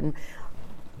won't. And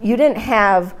you didn't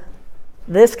have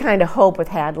this kind of hope with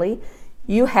Hadley.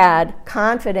 You had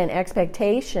confident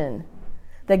expectation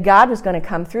that God was going to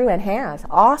come through, and has.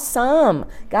 Awesome.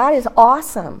 God is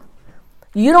awesome.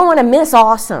 You don't want to miss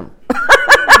awesome.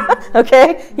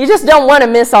 Okay? You just don't want to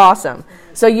miss awesome.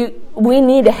 So we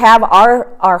need to have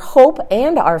our hope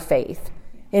and our faith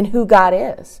in who God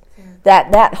is.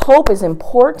 That hope is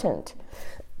important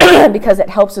because it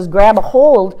helps us grab a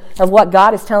hold of what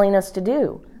God is telling us to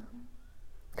do.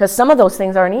 Because some of those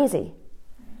things aren't easy.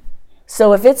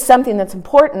 So if it's something that's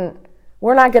important,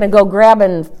 we're not going to go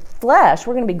grabbing flesh.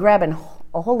 We're going to be grabbing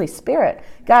a Holy Spirit.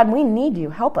 God, we need you.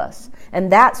 Help us. And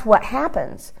that's what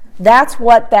happens. That's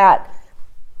what that,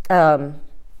 I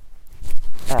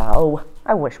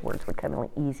wish words would come in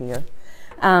easier.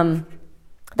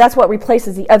 That's what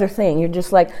replaces the other thing. You're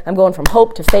just like, I'm going from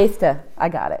hope to faith to, I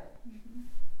got it.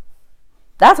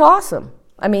 That's awesome.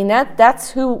 I mean,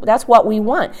 that's what we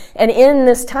want. And in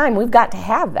this time, we've got to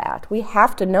have that. We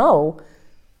have to know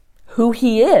who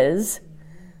He is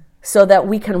so that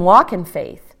we can walk in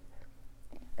faith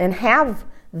and have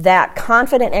that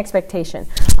confident expectation.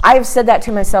 I've said that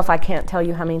to myself, I can't tell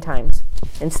you how many times.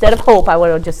 Instead of hope, I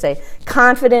would just say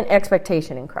confident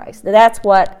expectation in Christ. That's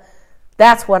what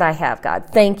I have, God.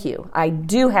 Thank you. I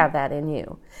do have that in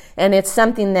you. And it's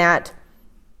something that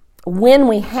when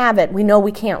we have it, we know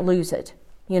we can't lose it.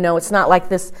 You know, it's not like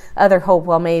this other hope,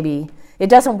 well, maybe. It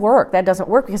doesn't work. That doesn't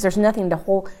work because there's nothing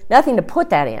to put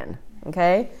that in,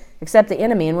 okay, except the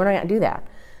enemy, and we're not going to do that.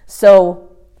 So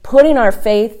putting our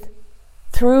faith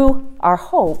through our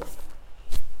hope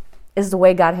is the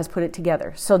way God has put it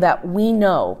together so that we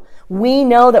know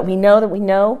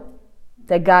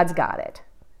that God's got it.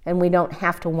 And we don't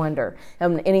have to wonder.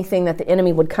 And anything that the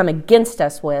enemy would come against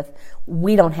us with,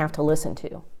 we don't have to listen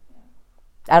to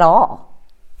at all.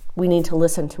 We need to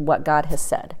listen to what God has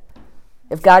said.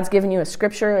 If God's given you a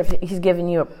scripture, if He's given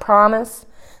you a promise,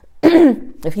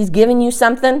 if He's given you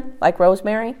something like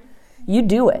Rosemary, you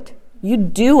do it. You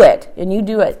do it, and you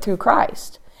do it through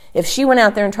Christ. If she went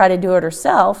out there and tried to do it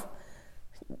herself,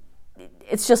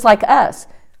 it's just like us.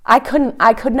 I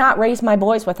could not raise my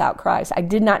boys without Christ. I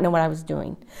did not know what I was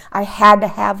doing. I had to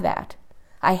have that.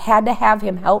 I had to have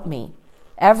Him help me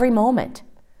every moment.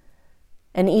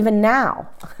 And even now,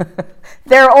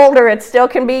 they're older. It still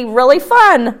can be really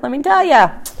fun. Let me tell you.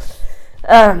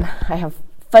 I have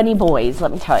funny boys.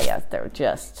 Let me tell you,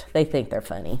 they think they're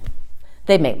funny.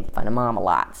 They make fun of Mom a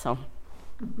lot. So,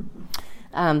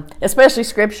 especially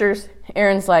scriptures.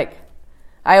 Aaron's like,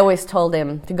 I always told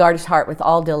him to guard his heart with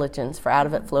all diligence, for out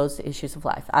of it flows the issues of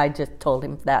life. I just told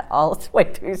him that all the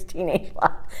way through his teenage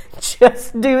life.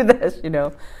 Just do this, you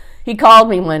know. He called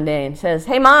me one day and says,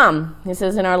 hey, Mom, he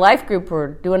says, in our life group, we're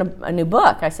doing a new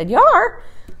book. I said, you are?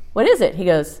 What is it? He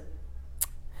goes,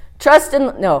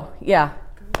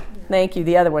 Thank you.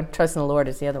 The other one, trust in the Lord,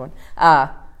 is the other one.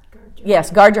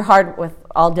 Yes, guard your heart with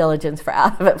all diligence, for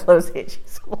out of it flows the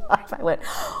issues of life. I went,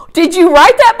 did you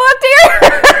write that book,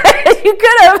 dear? You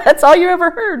could have. That's all you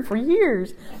ever heard for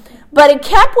years. But it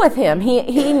kept with him.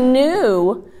 He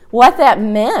knew what that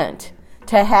meant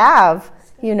to have,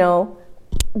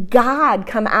 God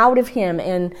come out of him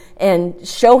and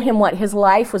show him what his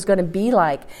life was going to be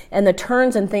like, and the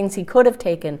turns and things he could have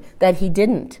taken that he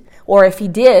didn't. Or if he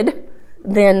did,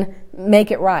 then make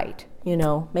it right.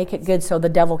 Make it good so the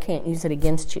devil can't use it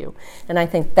against you. And I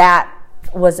think that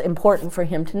was important for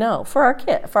him to know,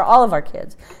 for all of our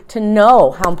kids, to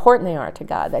know how important they are to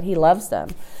God, that he loves them.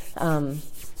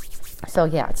 So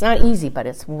yeah, it's not easy, but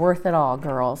it's worth it all,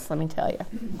 girls, let me tell you.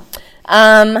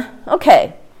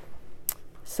 Okay.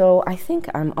 So I think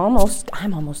I'm almost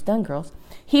done, girls.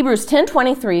 Hebrews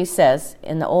 10:23 says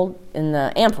in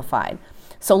the Amplified,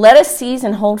 so let us seize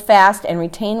and hold fast and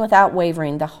retain without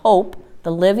wavering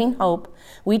the living hope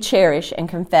we cherish and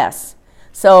confess.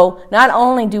 So not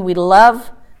only do we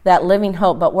love that living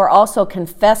hope, but we're also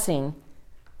confessing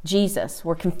Jesus.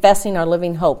 We're confessing our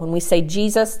living hope. When we say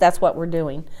Jesus, that's what we're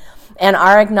doing. And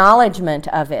our acknowledgement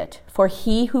of it. For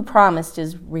he who promised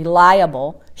is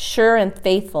reliable, sure, and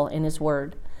faithful in his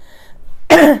word.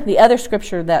 The other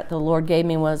scripture that the Lord gave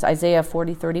me was Isaiah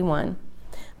 40:31.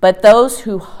 But those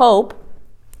who hope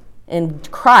in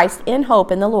Christ, in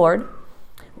hope in the Lord,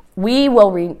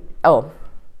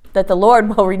 that the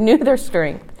Lord will renew their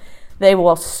strength. They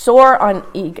will soar on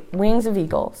wings of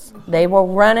eagles. They will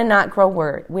run and not grow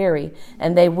weary,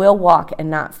 and they will walk and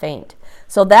not faint.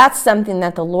 So that's something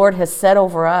that the Lord has said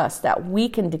over us, that we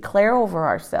can declare over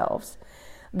ourselves,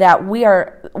 that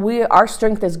our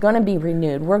strength is going to be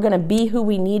renewed. We're going to be who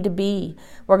we need to be.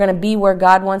 We're going to be where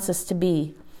God wants us to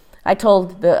be. I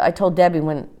told Debbie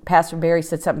when Pastor Barry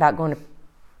said something about going to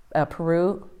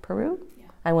Peru. Yeah.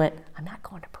 I went, I'm not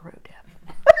going to Peru, Deb.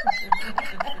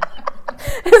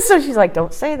 So she's like,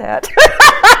 don't say that.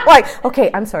 I'm like, okay,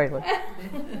 I'm sorry, Lord.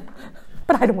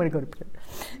 But I don't want to go to Peru.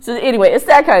 So anyway, it's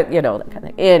that kind of, that kind of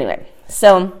thing. Anyway,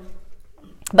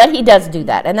 but he does do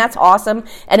that, and that's awesome.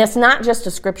 And it's not just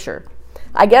a scripture.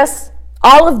 I guess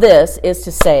all of this is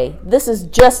to say, this is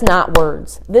just not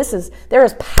words. There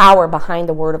is power behind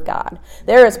the word of God.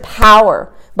 There is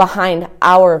power behind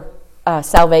our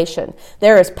salvation.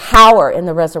 There is power in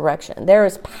the resurrection. There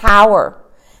is power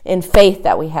in faith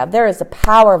that we have. There is the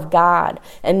power of God,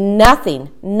 and nothing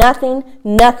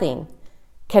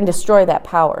can destroy that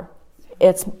power.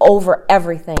 It's over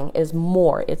everything. It's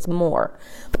more.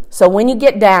 So when you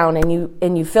get down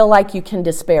and you feel like you can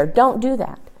despair, don't do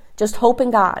that. Just hope in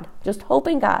God.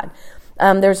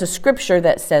 There's a scripture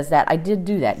that says that. I did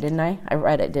do that, didn't I? I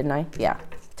read it, didn't I? Yeah.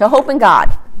 To hope in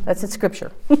God. That's a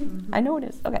scripture. I know it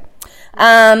is. Okay.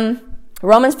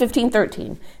 Romans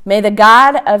 15:13. May the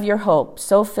God of your hope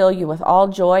so fill you with all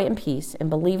joy and peace in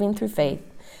believing through faith,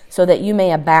 so that you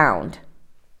may abound.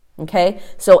 Okay?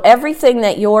 So everything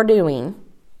that you're doing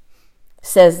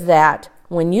says that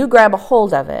when you grab a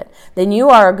hold of it, then you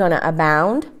are going to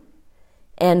abound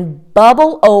and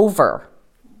bubble over,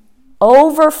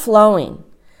 overflowing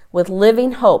with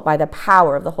living hope by the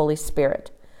power of the Holy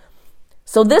Spirit.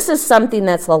 So this is something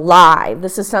that's alive.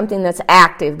 This is something that's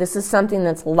active. This is something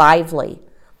that's lively.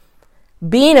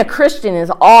 Being a Christian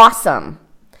is awesome.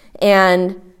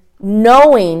 And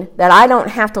knowing that I don't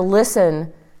have to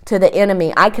listen to the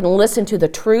enemy, I can listen to the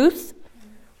truth,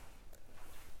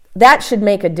 that should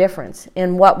make a difference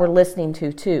in what we're listening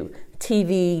to too.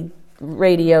 TV,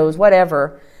 radios,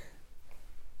 whatever.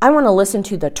 I want to listen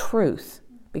to the truth.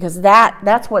 Because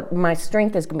that's what my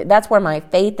strength is. That's where my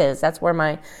faith is. That's where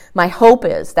my hope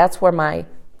is. That's where my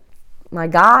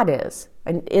God is,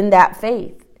 in that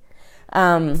faith.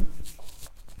 And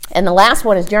the last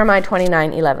one is Jeremiah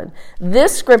 29:11.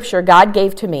 This scripture God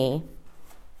gave to me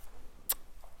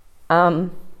after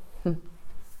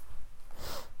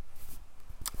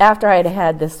I had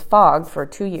had this fog for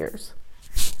 2 years.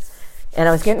 And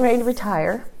I was getting ready to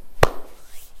retire.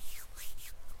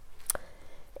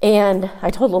 And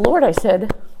I told the Lord, I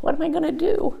said, what am I going to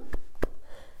do?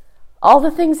 All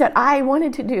the things that I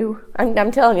wanted to do,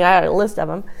 I'm telling you, I had a list of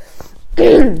them.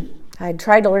 I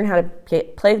tried to learn how to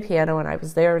play the piano, and I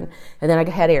was there, and then I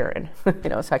had Aaron,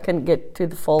 so I couldn't get to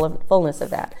the fullness of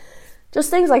that.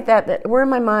 Just things like that were in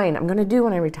my mind. I'm going to do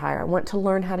when I retire. I want to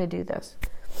learn how to do this.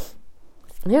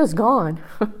 And it was gone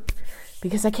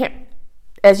because I can't,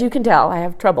 as you can tell, I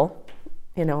have trouble,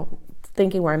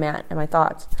 thinking where I'm at and my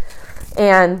thoughts.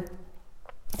 And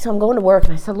so I'm going to work,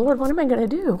 and I said, Lord, what am I going to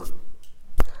do?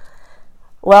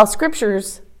 Well,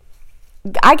 scriptures,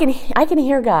 I can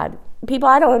hear God people,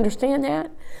 I don't understand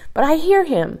that. But I hear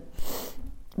him.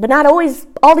 But not always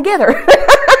all together,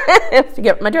 if you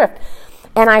get my drift.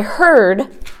 And I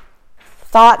heard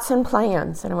thoughts and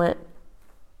plans. And I went,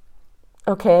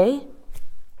 okay,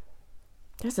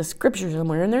 there's a scripture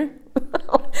somewhere in there.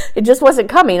 It just wasn't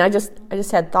coming. I just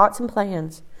had thoughts and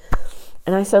plans.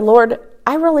 And I said, Lord,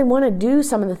 I really want to do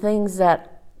some of the things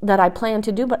that I plan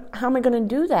to do, but how am I going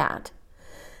to do that?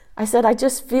 I said, I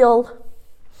just feel,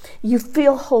 you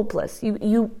feel hopeless.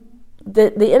 The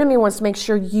enemy wants to make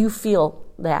sure you feel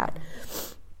that.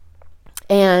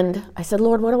 And I said,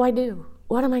 Lord, what do I do?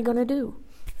 What am I going to do?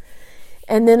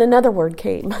 And then another word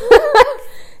came.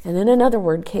 And then another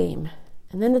word came.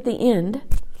 And then at the end,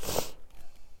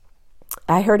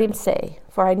 I heard him say,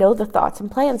 for I know the thoughts and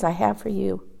plans I have for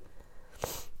you.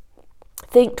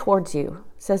 Think towards you,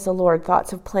 says the Lord,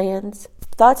 thoughts and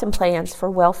plans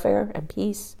for welfare and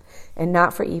peace and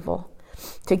not for evil,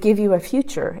 to give you a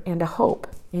future and a hope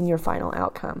in your final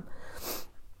outcome.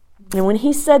 And when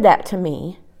he said that to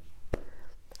me,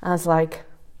 I was like,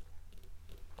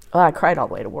 well, I cried all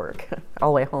the way to work, all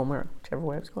the way home or whichever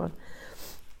way I was going.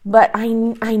 But I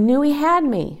knew he had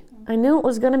me. I knew it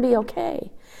was going to be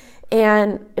okay.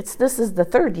 And this is the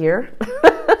third year.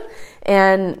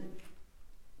 And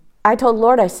I told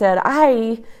Lord, I said,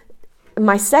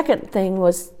 my second thing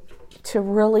was to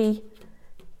really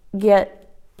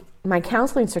get my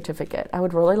counseling certificate. I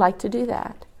would really like to do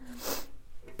that.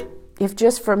 If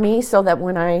just for me, so that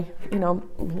when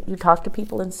you talk to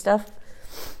people and stuff,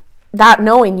 not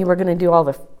knowing you were going to do all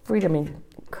the freedom in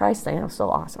Christ thing, that was so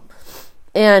awesome.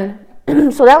 And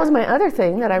so that was my other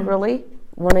thing that I really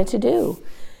wanted to do.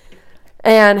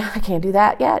 And I can't do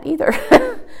that yet either.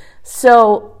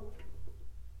 So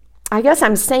I guess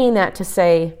I'm saying that to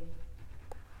say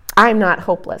I'm not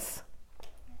hopeless.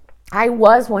 I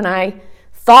was when I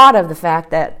thought of the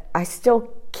fact that I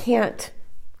still can't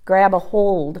grab a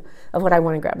hold of what I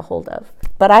want to grab a hold of.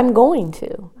 But I'm going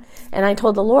to. And I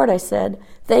told the Lord, I said,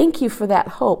 thank you for that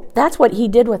hope. That's what he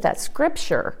did with that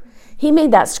scripture. He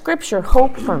made that scripture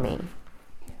hope for me.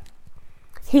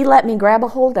 He let me grab a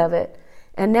hold of it.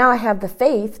 And now I have the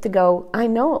faith to go, I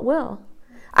know it will.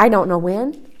 I don't know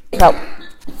when, but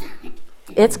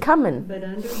it's coming. But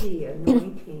under the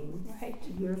anointing,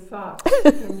 your thoughts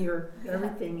and your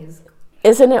everything is.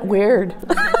 Isn't it weird?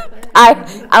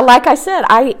 I like I said,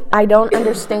 I don't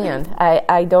understand.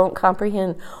 I don't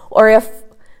comprehend. Or if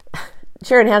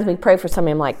Sharon has me pray for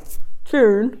somebody, I'm like,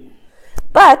 Sharon.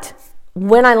 But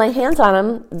when I lay hands on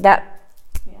him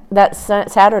that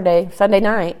Sunday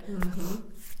night,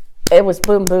 it was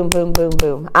boom, boom, boom, boom,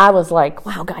 boom. I was like,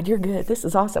 wow, God, you're good. This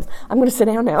is awesome. I'm going to sit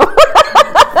down now.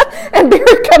 And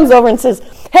Barry comes over and says,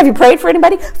 have you prayed for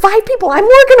anybody? 5 people. I'm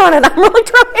working on it. I'm really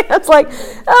trying. It's like,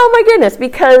 oh my goodness.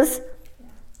 Because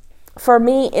for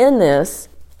me in this,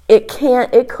 it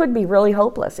could be really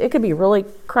hopeless. It could be really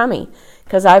crummy.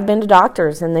 Because I've been to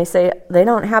doctors and they say they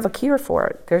don't have a cure for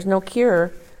it. There's no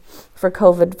cure for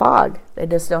COVID fog. They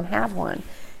just don't have one.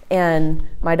 And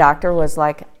my doctor was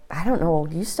like, I don't know,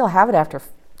 you still have it after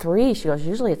 3. She goes,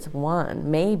 usually it's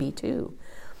 1, maybe 2.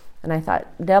 And I thought,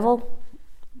 devil,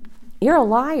 you're a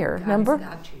liar, God's remember?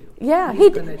 Got you. Yeah, he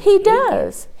does.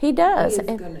 He does. He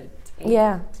is gonna take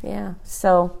yeah.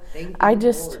 So I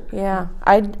just, Lord. yeah,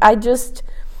 I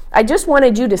just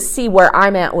wanted you to see where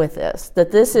I'm at with this.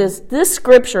 That this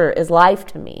scripture is life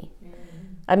to me.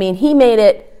 I mean, he made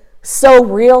it so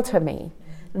real to me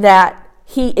that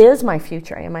he is my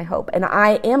future and my hope. And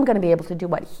I am going to be able to do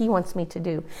what he wants me to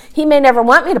do. He may never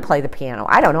want me to play the piano.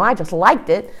 I don't know. I just liked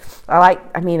it.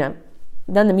 I've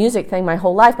done the music thing my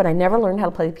whole life, but I never learned how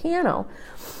to play the piano.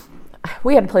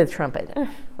 We had to play the trumpet.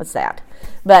 What's that?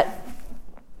 But,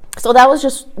 so that was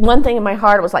just one thing in my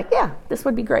heart. It was like, yeah, this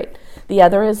would be great. The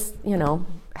other is,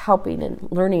 helping and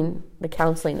learning the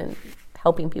counseling and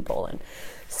helping people. And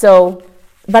so,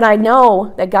 but I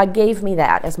know that God gave me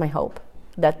that as my hope.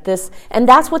 And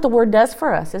that's what the word does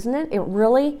for us, isn't it? It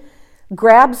really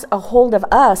grabs a hold of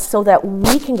us so that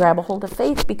we can grab a hold of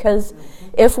faith, because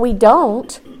if we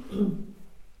don't,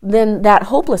 then that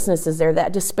hopelessness is there,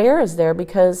 that despair is there,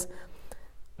 because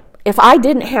if I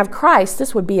didn't have Christ,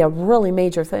 this would be a really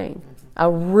major thing,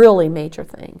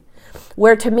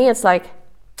 where to me it's like,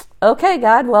 okay,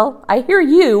 God, well, I hear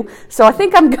you, so I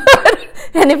think I'm good,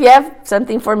 and if you have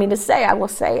something for me to say, I will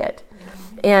say it.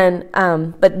 And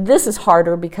but this is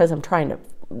harder because I'm trying to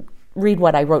read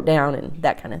what I wrote down and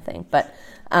that kind of thing. But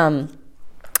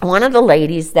one of the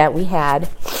ladies that we had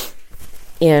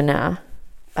in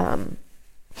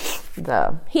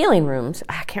the healing rooms,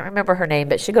 I can't remember her name,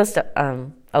 but she goes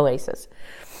to Oasis.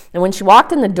 And when she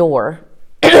walked in the door,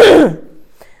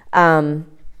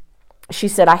 she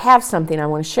said, I have something I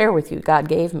want to share with you God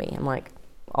gave me. I'm like,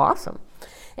 awesome.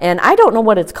 And I don't know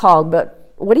what it's called,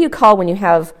 but what do you call when you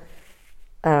have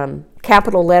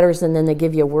capital letters and then they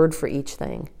give you a word for each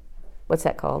thing? What's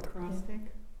that called?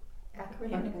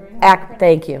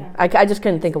 Thank you. I just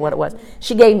couldn't think of what it was.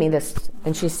 She gave me this,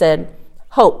 and she said,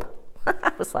 hope.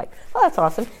 I was like, oh, that's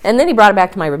awesome. And then he brought it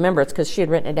back to my remembrance because she had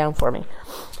written it down for me.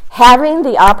 Having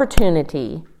the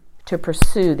opportunity to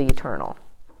pursue the eternal.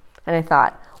 And I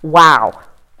thought, wow.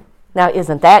 Now,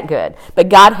 isn't that good? But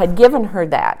God had given her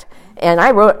that. And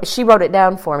she wrote it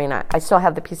down for me, and I still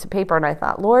have the piece of paper, and I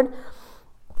thought, Lord,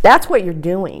 that's what you're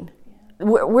doing.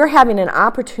 We're having an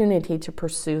opportunity to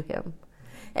pursue him.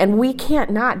 And we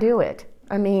can't not do it.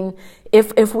 I mean,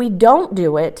 if we don't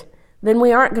do it, then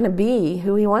we aren't going to be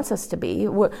who he wants us to be.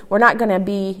 We're not going to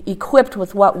be equipped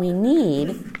with what we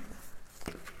need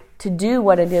to do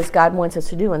what it is God wants us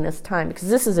to do in this time, because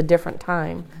this is a different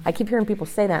time. I keep hearing people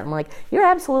say that. I'm like, you're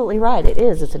absolutely right. It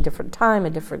is. It's a different time,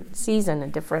 a different season, a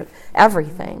different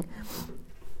everything.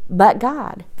 But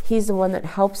God, he's the one that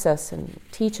helps us and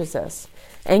teaches us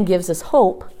and gives us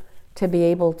hope to be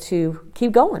able to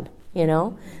keep going,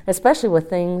 especially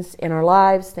with things in our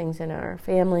lives, things in our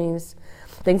families,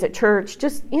 things at church,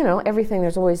 just, everything.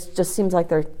 There's always, just seems like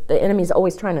the enemy's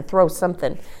always trying to throw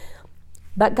something.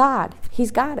 But God, he's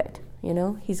got it,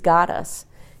 he's got us,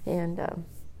 and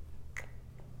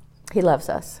he loves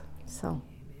us. So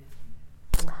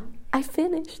I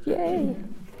finished, yay.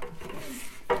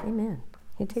 Amen.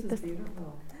 You take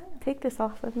this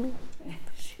off of me.